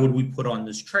 How would we put on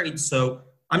this trade? So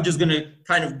I'm just going to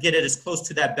kind of get it as close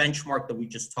to that benchmark that we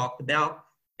just talked about,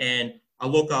 and I'll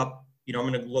look up, I'm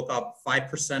going to look up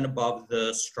 5% above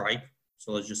the strike.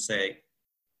 So let's just say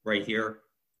right here,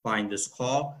 buying this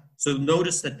call. So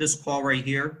notice that this call right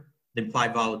here, the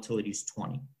implied volatility is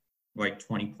 20, right?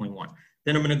 20.1.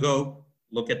 Then I'm going to go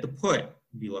look at the put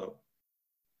below.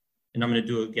 And I'm going to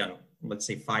do, again, let's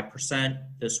say 5%.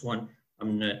 This one,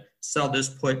 I'm going to sell this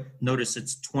put. Notice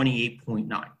it's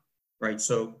 28.9, right?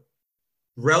 So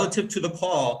relative to the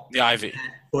call, the IV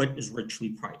put is richly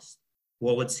priced.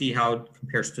 Well, let's see how it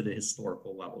compares to the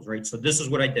historical levels, right? So this is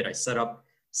what I did. I set up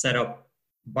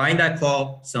buying that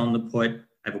call, selling the put.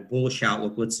 I have a bullish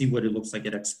outlook. Let's see what it looks like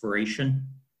at expiration.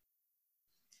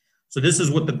 So this is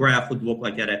what the graph would look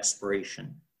like at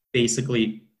expiration.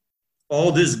 Basically,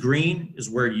 all this green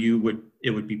is where it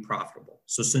would be profitable.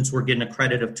 So since we're getting a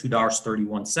credit of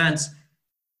 $2.31,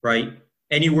 right?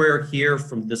 Anywhere here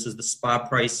from, this is the spot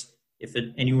price. If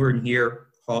it anywhere in here,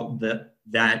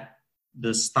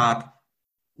 the stock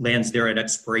lands there at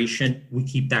expiration, we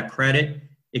keep that credit.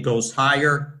 It goes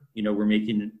higher. We're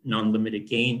making an unlimited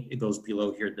gain. It goes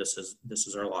below here. This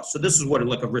is our loss. So this is what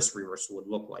a risk reversal would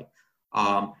look like.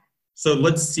 So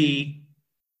let's see.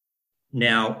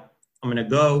 Now I'm going to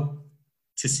go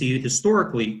to see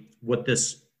historically what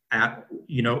this, am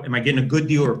I getting a good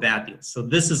deal or a bad deal? So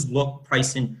this is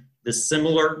pricing the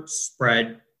similar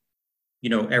spread,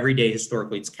 every day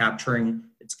historically. It's capturing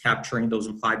those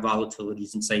implied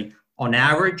volatilities and say, on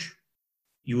average,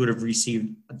 you would have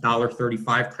received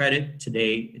 $1.35 credit.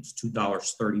 Today, it's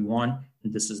 $2.31,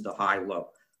 and this is the high-low.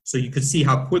 So you could see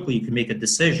how quickly you can make a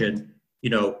decision,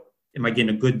 am I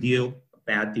getting a good deal, a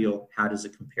bad deal? How does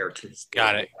it compare to this?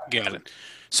 Got it.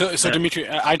 So Dimitri,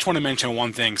 I just want to mention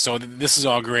one thing. So this is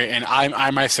all great, and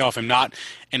I myself am not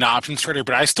an options trader,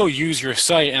 but I still use your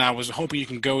site, and I was hoping you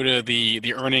can go to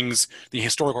the earnings, the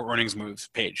historical earnings moves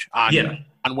page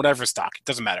on whatever stock. It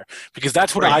doesn't matter, because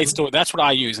that's what that's what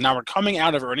I use. Now we're coming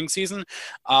out of earnings season,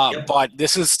 but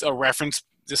this is a reference.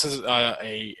 This is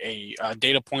a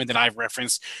data point that I've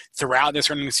referenced throughout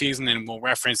this earnings season and will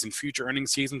reference in future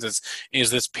earnings seasons. Is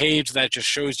this page that just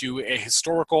shows you a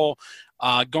historical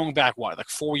going back, like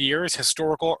 4 years,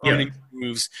 historical earnings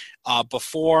moves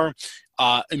before,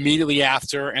 immediately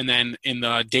after, and then in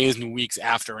the days and weeks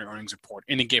after an earnings report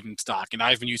in a given stock. And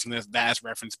I've been using that as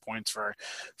reference points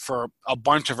for a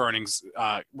bunch of earnings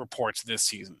reports this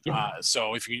season.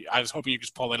 So I was hoping you could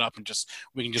just pull it up and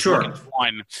we can just look at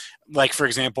one. Like, for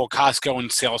example, Costco and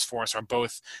Salesforce are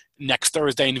both next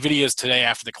Thursday. NVIDIA's today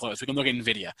after the close. We can look at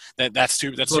NVIDIA. That's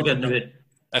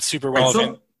super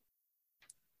relevant.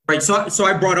 So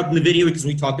I brought up NVIDIA because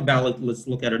we talked about, let's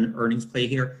look at an earnings play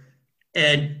here.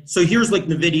 And so here's like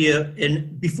NVIDIA,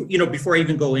 and before I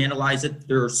even go analyze it,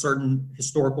 there are certain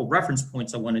historical reference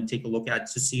points I want to take a look at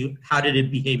to see how did it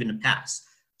behave in the past.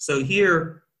 So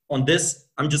here on this,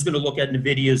 I'm just going to look at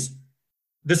NVIDIA's.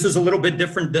 This is a little bit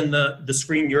different than the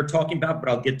screen you're talking about, but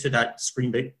I'll get to that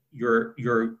screen that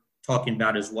you're talking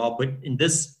about as well. But in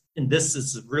this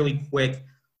is a really quick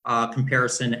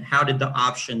comparison. How did the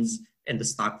options and the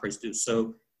stock price do?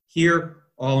 So here,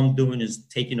 all I'm doing is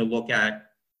taking a look at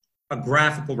a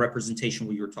graphical representation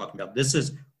what you were talking about. This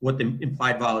is what the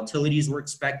implied volatilities were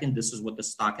expecting. This is what the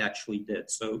stock actually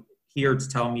did. So here it's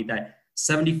telling me that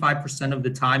 75% of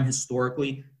the time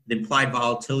historically, the implied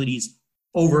volatilities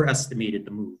overestimated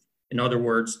the move. In other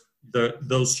words,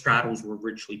 those straddles were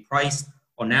richly priced.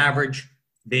 On average,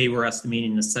 they were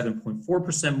estimating a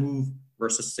 7.4% move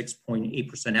versus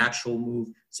 6.8% actual move.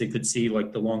 So you could see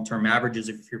like the long-term averages,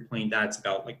 if you're playing that, it's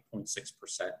about like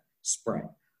 0.6% spread.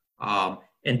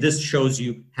 And this shows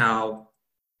you how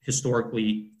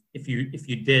historically, if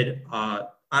you did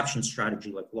option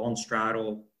strategy like long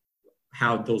straddle,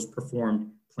 how those performed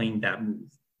playing that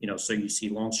move. So you see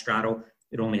long straddle,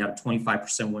 it only had a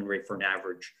 25% win rate for an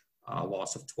average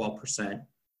loss of 12%,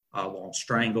 long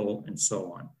strangle, and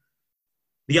so on.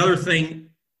 The other thing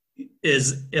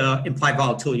is implied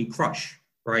volatility crush,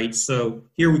 right? So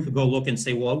here we could go look and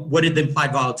say, well, what did the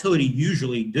implied volatility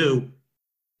usually do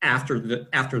after the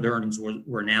earnings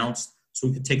were announced? So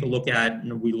we could take a look at,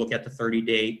 we look at the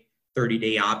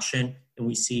 30-day option, and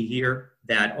we see here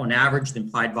that on average, the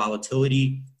implied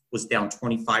volatility was down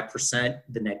 25%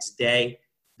 the next day.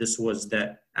 This was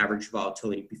the average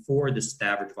volatility before, this is the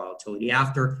average volatility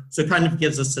after. So it kind of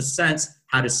gives us a sense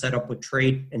how to set up a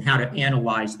trade and how to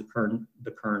analyze the current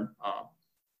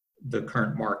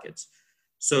markets.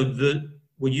 So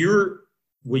what you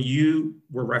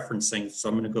were referencing, so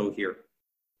I'm going to go here.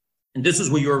 And this is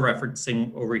what you're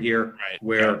referencing over here,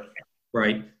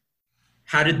 right?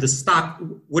 What did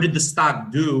the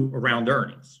stock do around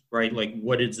earnings, right? Like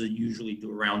what does it usually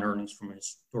do around earnings from a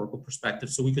historical perspective?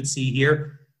 So we could see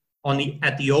here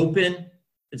at the open,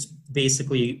 it's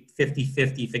basically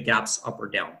 50-50 if it gaps up or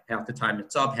down. Half the time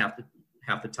it's up, half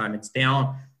the time it's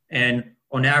down. And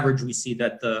on average, we see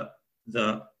that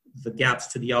the gaps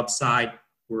to the upside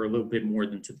were a little bit more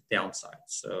than to the downside.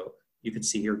 So you can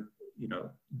see here,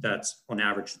 that's on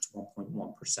average, it's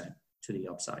 1.1% to the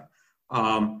upside.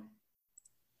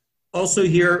 Also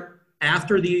here,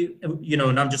 after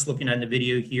and I'm just looking at the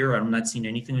video here, I'm not seeing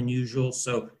anything unusual.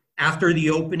 So after the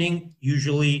opening,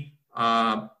 usually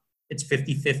it's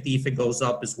 50-50 if it goes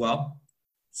up as well.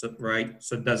 So, right.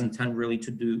 So it doesn't tend really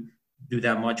to do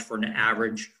that much for an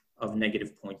average of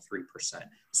negative 0.3%.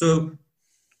 So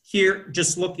here,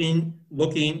 just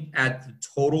looking at the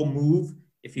total move,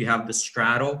 if you have the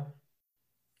straddle,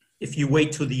 if you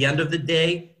wait till the end of the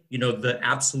day, the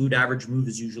absolute average move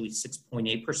is usually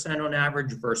 6.8% on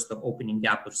average versus the opening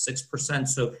gap of 6%.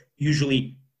 So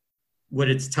usually what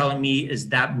it's telling me is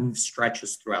that move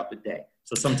stretches throughout the day.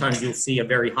 So sometimes you'll see a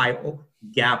very high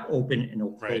gap open and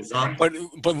it'll close up. But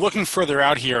looking further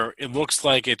out here, it looks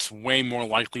like it's way more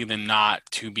likely than not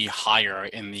to be higher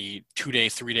in the 2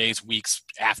 days, 3 days, weeks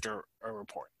after a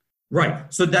report.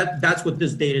 Right. So that's what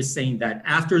this data is saying, that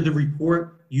after the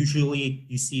report, usually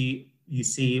you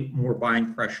see more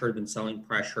buying pressure than selling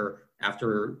pressure.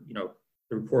 After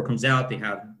the report comes out,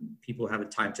 people have a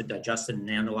time to digest it and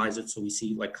analyze it. So we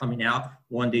see like coming out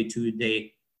 1 day, 2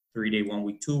 day, 3 day, 1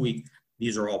 week, 2 week.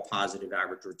 These are all positive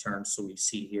average returns. So we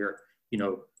see here,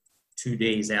 2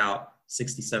 days out,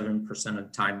 67% of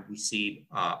the time we see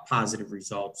positive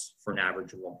results for an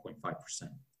average of 1.5%.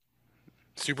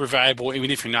 Super valuable, even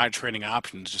if you're not trading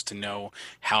options, just to know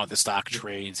how the stock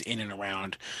trades in and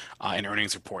around an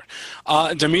earnings report.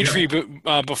 Dimitri,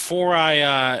 before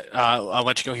I'll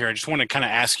let you go here, I just want to kind of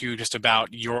ask you just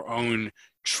about your own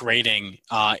trading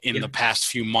in the past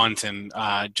few months and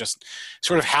just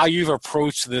sort of how you've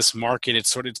approached this market.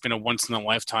 It's been a once in a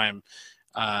lifetime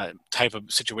type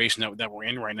of situation that we're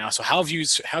in right now. So how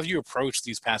have you approached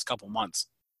these past couple months?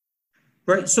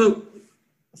 Right. So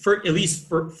at least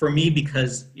for me,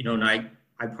 because, and I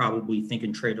probably think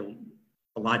and trade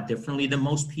a lot differently than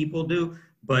most people do.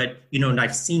 But, and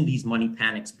I've seen these money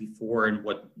panics before and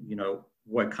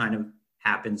what kind of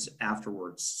happens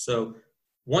afterwards. So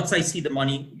once I see the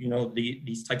money,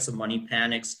 these types of money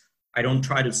panics, I don't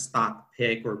try to stock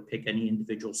pick or pick any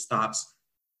individual stocks.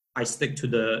 I stick to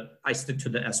the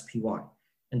SPY.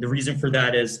 And the reason for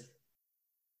that is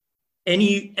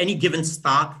any given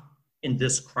stock in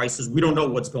this crisis, we don't know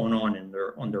what's going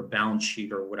on their balance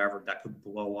sheet or whatever that could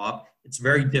blow up. It's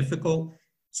very difficult.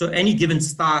 So any given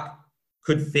stock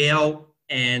could fail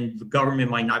and the government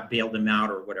might not bail them out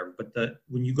or whatever. But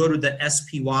when you go to the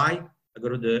SPY, I go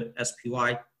to the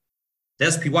SPY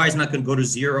is not going to go to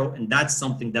zero, and that's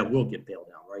something that will get bailed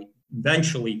out, right?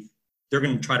 Eventually, they're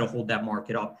going to try to hold that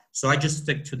market up. So I just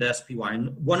stick to the SPY.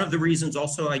 And one of the reasons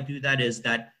also I do that is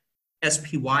that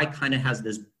SPY kind of has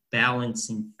this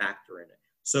balancing factor in it.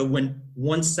 So when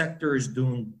one sector is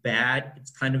doing bad,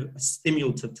 it's kind of a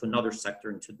stimulative to another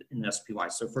sector in the SPY.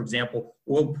 So for example,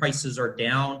 oil prices are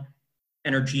down,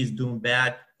 energy is doing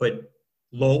bad, but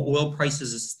low oil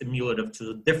prices is stimulative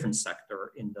to a different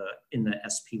sector in the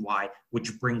SPY,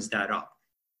 which brings that up.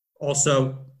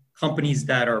 Also, companies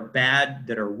that are bad,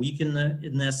 that are weak in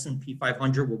the S&P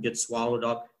 500 will get swallowed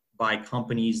up by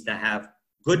companies that have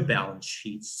good balance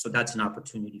sheets. So that's an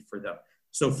opportunity for them.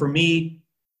 So for me,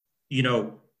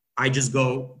 I just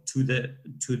go to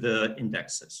the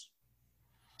indexes.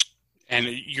 And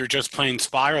you're just playing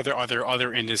SPY, or are there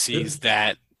other indices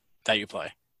that you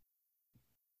play?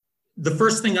 The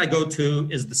first thing I go to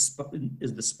is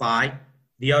the SPY.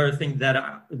 The other thing that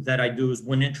I do is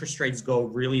when interest rates go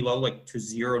really low, like to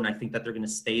zero, and I think that they're going to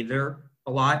stay there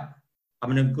a lot,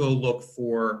 I'm going to go look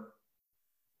for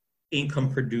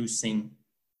income producing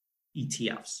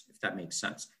ETFs, if that makes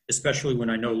sense, especially when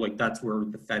I know like that's where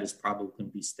the Fed is probably going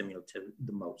to be stimulative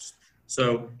the most.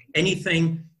 So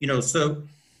anything, so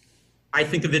I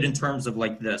think of it in terms of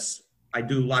like this. I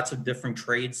do lots of different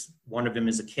trades. One of them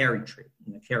is a carry trade.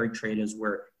 And a carry trade is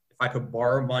where if I could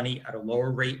borrow money at a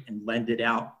lower rate and lend it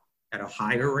out at a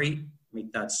higher rate,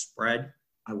 make that spread,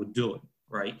 I would do it,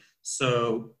 right?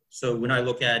 So when I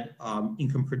look at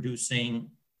income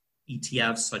producing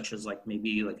ETFs, such as like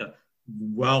maybe like a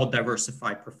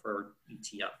well-diversified preferred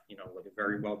ETF, like a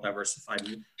very well-diversified.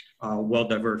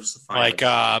 Like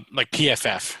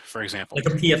PFF, for example. Like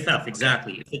a PFF,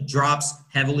 exactly. If it drops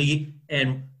heavily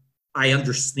and I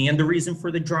understand the reason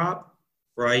for the drop,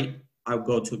 right? I'll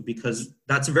go to it because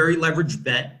that's a very leveraged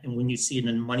bet. And when you see it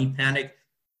in money panic,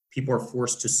 people are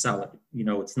forced to sell it.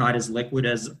 It's not as liquid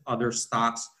as other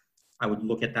stocks. I would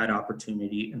look at that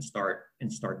opportunity and start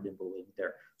nibbling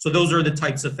there. So those are the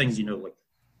types of things, like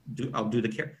I'll do the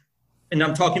care. And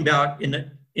I'm talking about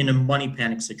in a money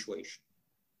panic situation.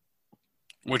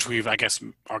 Which we've, I guess,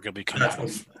 arguably come out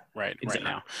of right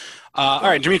now. So, all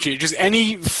right, Dimitri, just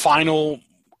any final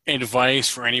advice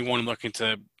for anyone looking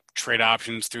to trade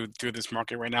options through this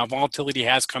market right now? Volatility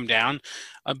has come down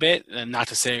a bit, and not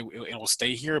to say it will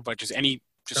stay here, but just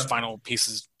final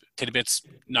pieces, tidbits,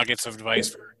 nuggets of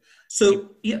advice.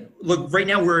 So yeah, look, right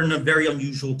now we're in a very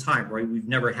unusual time, right? We've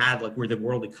never had like where the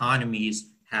world economies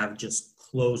have just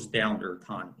closed down their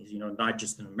economies, not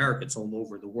just in America, it's all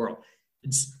over the world.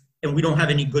 And we don't have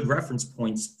any good reference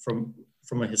points from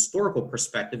a historical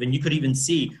perspective. And you could even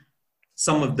see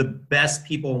some of the best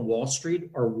people on Wall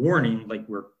Street are warning like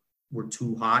we're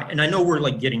too high. And I know we're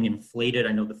like getting inflated.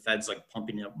 I know the Fed's like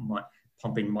pumping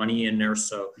money in there.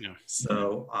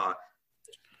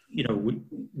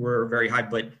 We're very high.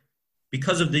 But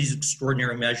because of these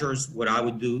extraordinary measures, what I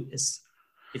would do is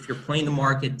if you're playing the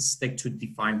market, stick to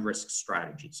defined risk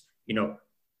strategies.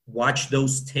 Watch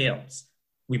those tails.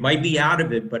 We might be out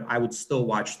of it, but I would still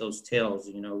watch those tails.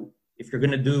 If you're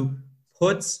going to do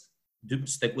puts,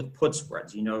 stick with put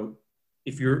spreads.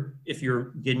 If you're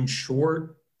getting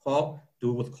short call,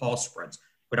 do it with call spreads.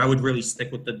 But I would really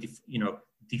stick with the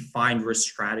defined risk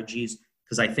strategies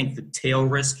because I think the tail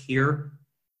risk here,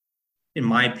 in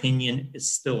my opinion, is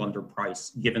still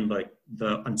underpriced given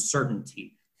the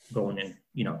uncertainty going in.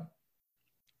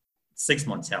 6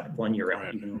 months out, 1 year out.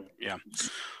 Right. Yeah.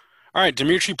 All right,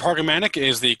 Dimitri Pargamanik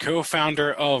is the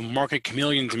co-founder of Market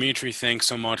Chameleon. Dimitri, thanks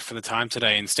so much for the time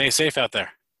today, and stay safe out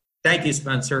there. Thank you,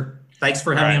 Spencer. Thanks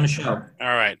for having me on the show.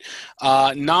 All right.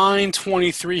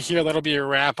 9:23 here. That'll be a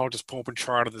wrap. I'll just pull up a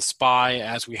chart of the SPY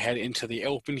as we head into the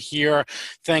open here.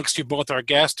 Thanks to both our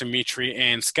guests, Dimitri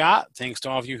and Scott. Thanks to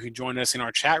all of you who joined us in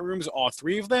our chat rooms, all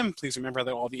three of them. Please remember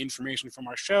that all the information from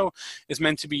our show is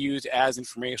meant to be used as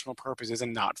informational purposes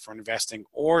and not for investing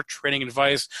or trading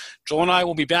advice. Joel and I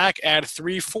will be back at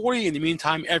 3:40. In the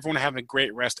meantime, everyone have a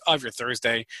great rest of your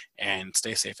Thursday and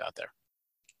stay safe out there.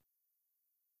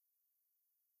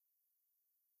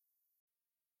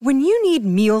 When you need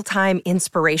mealtime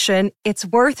inspiration, it's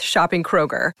worth shopping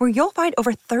Kroger, where you'll find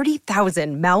over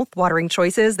 30,000 mouth-watering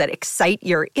choices that excite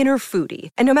your inner foodie.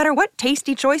 And no matter what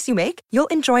tasty choice you make,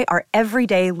 you'll enjoy our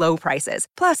everyday low prices,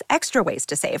 plus extra ways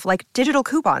to save, like digital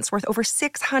coupons worth over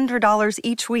 $600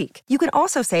 each week. You can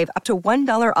also save up to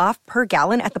 $1 off per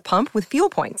gallon at the pump with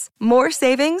fuel points. More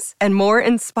savings and more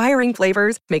inspiring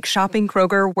flavors make shopping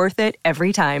Kroger worth it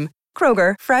every time.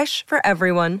 Kroger, fresh for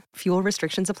everyone. Fuel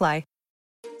restrictions apply.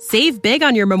 Save big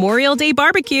on your Memorial Day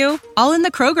barbecue, all in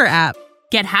the Kroger app.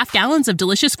 Get half gallons of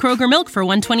delicious Kroger milk for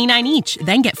 $1.29 each.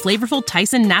 Then get flavorful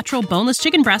Tyson natural boneless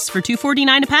chicken breasts for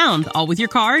 $2.49 a pound, all with your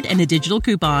card and a digital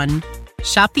coupon.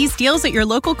 Shop these deals at your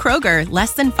local Kroger,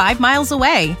 less than 5 miles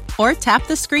away. Or tap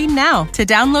the screen now to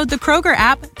download the Kroger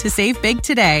app to save big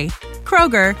today.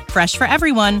 Kroger, fresh for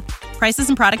everyone. Prices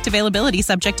and product availability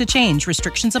subject to change.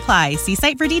 Restrictions apply. See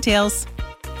site for details.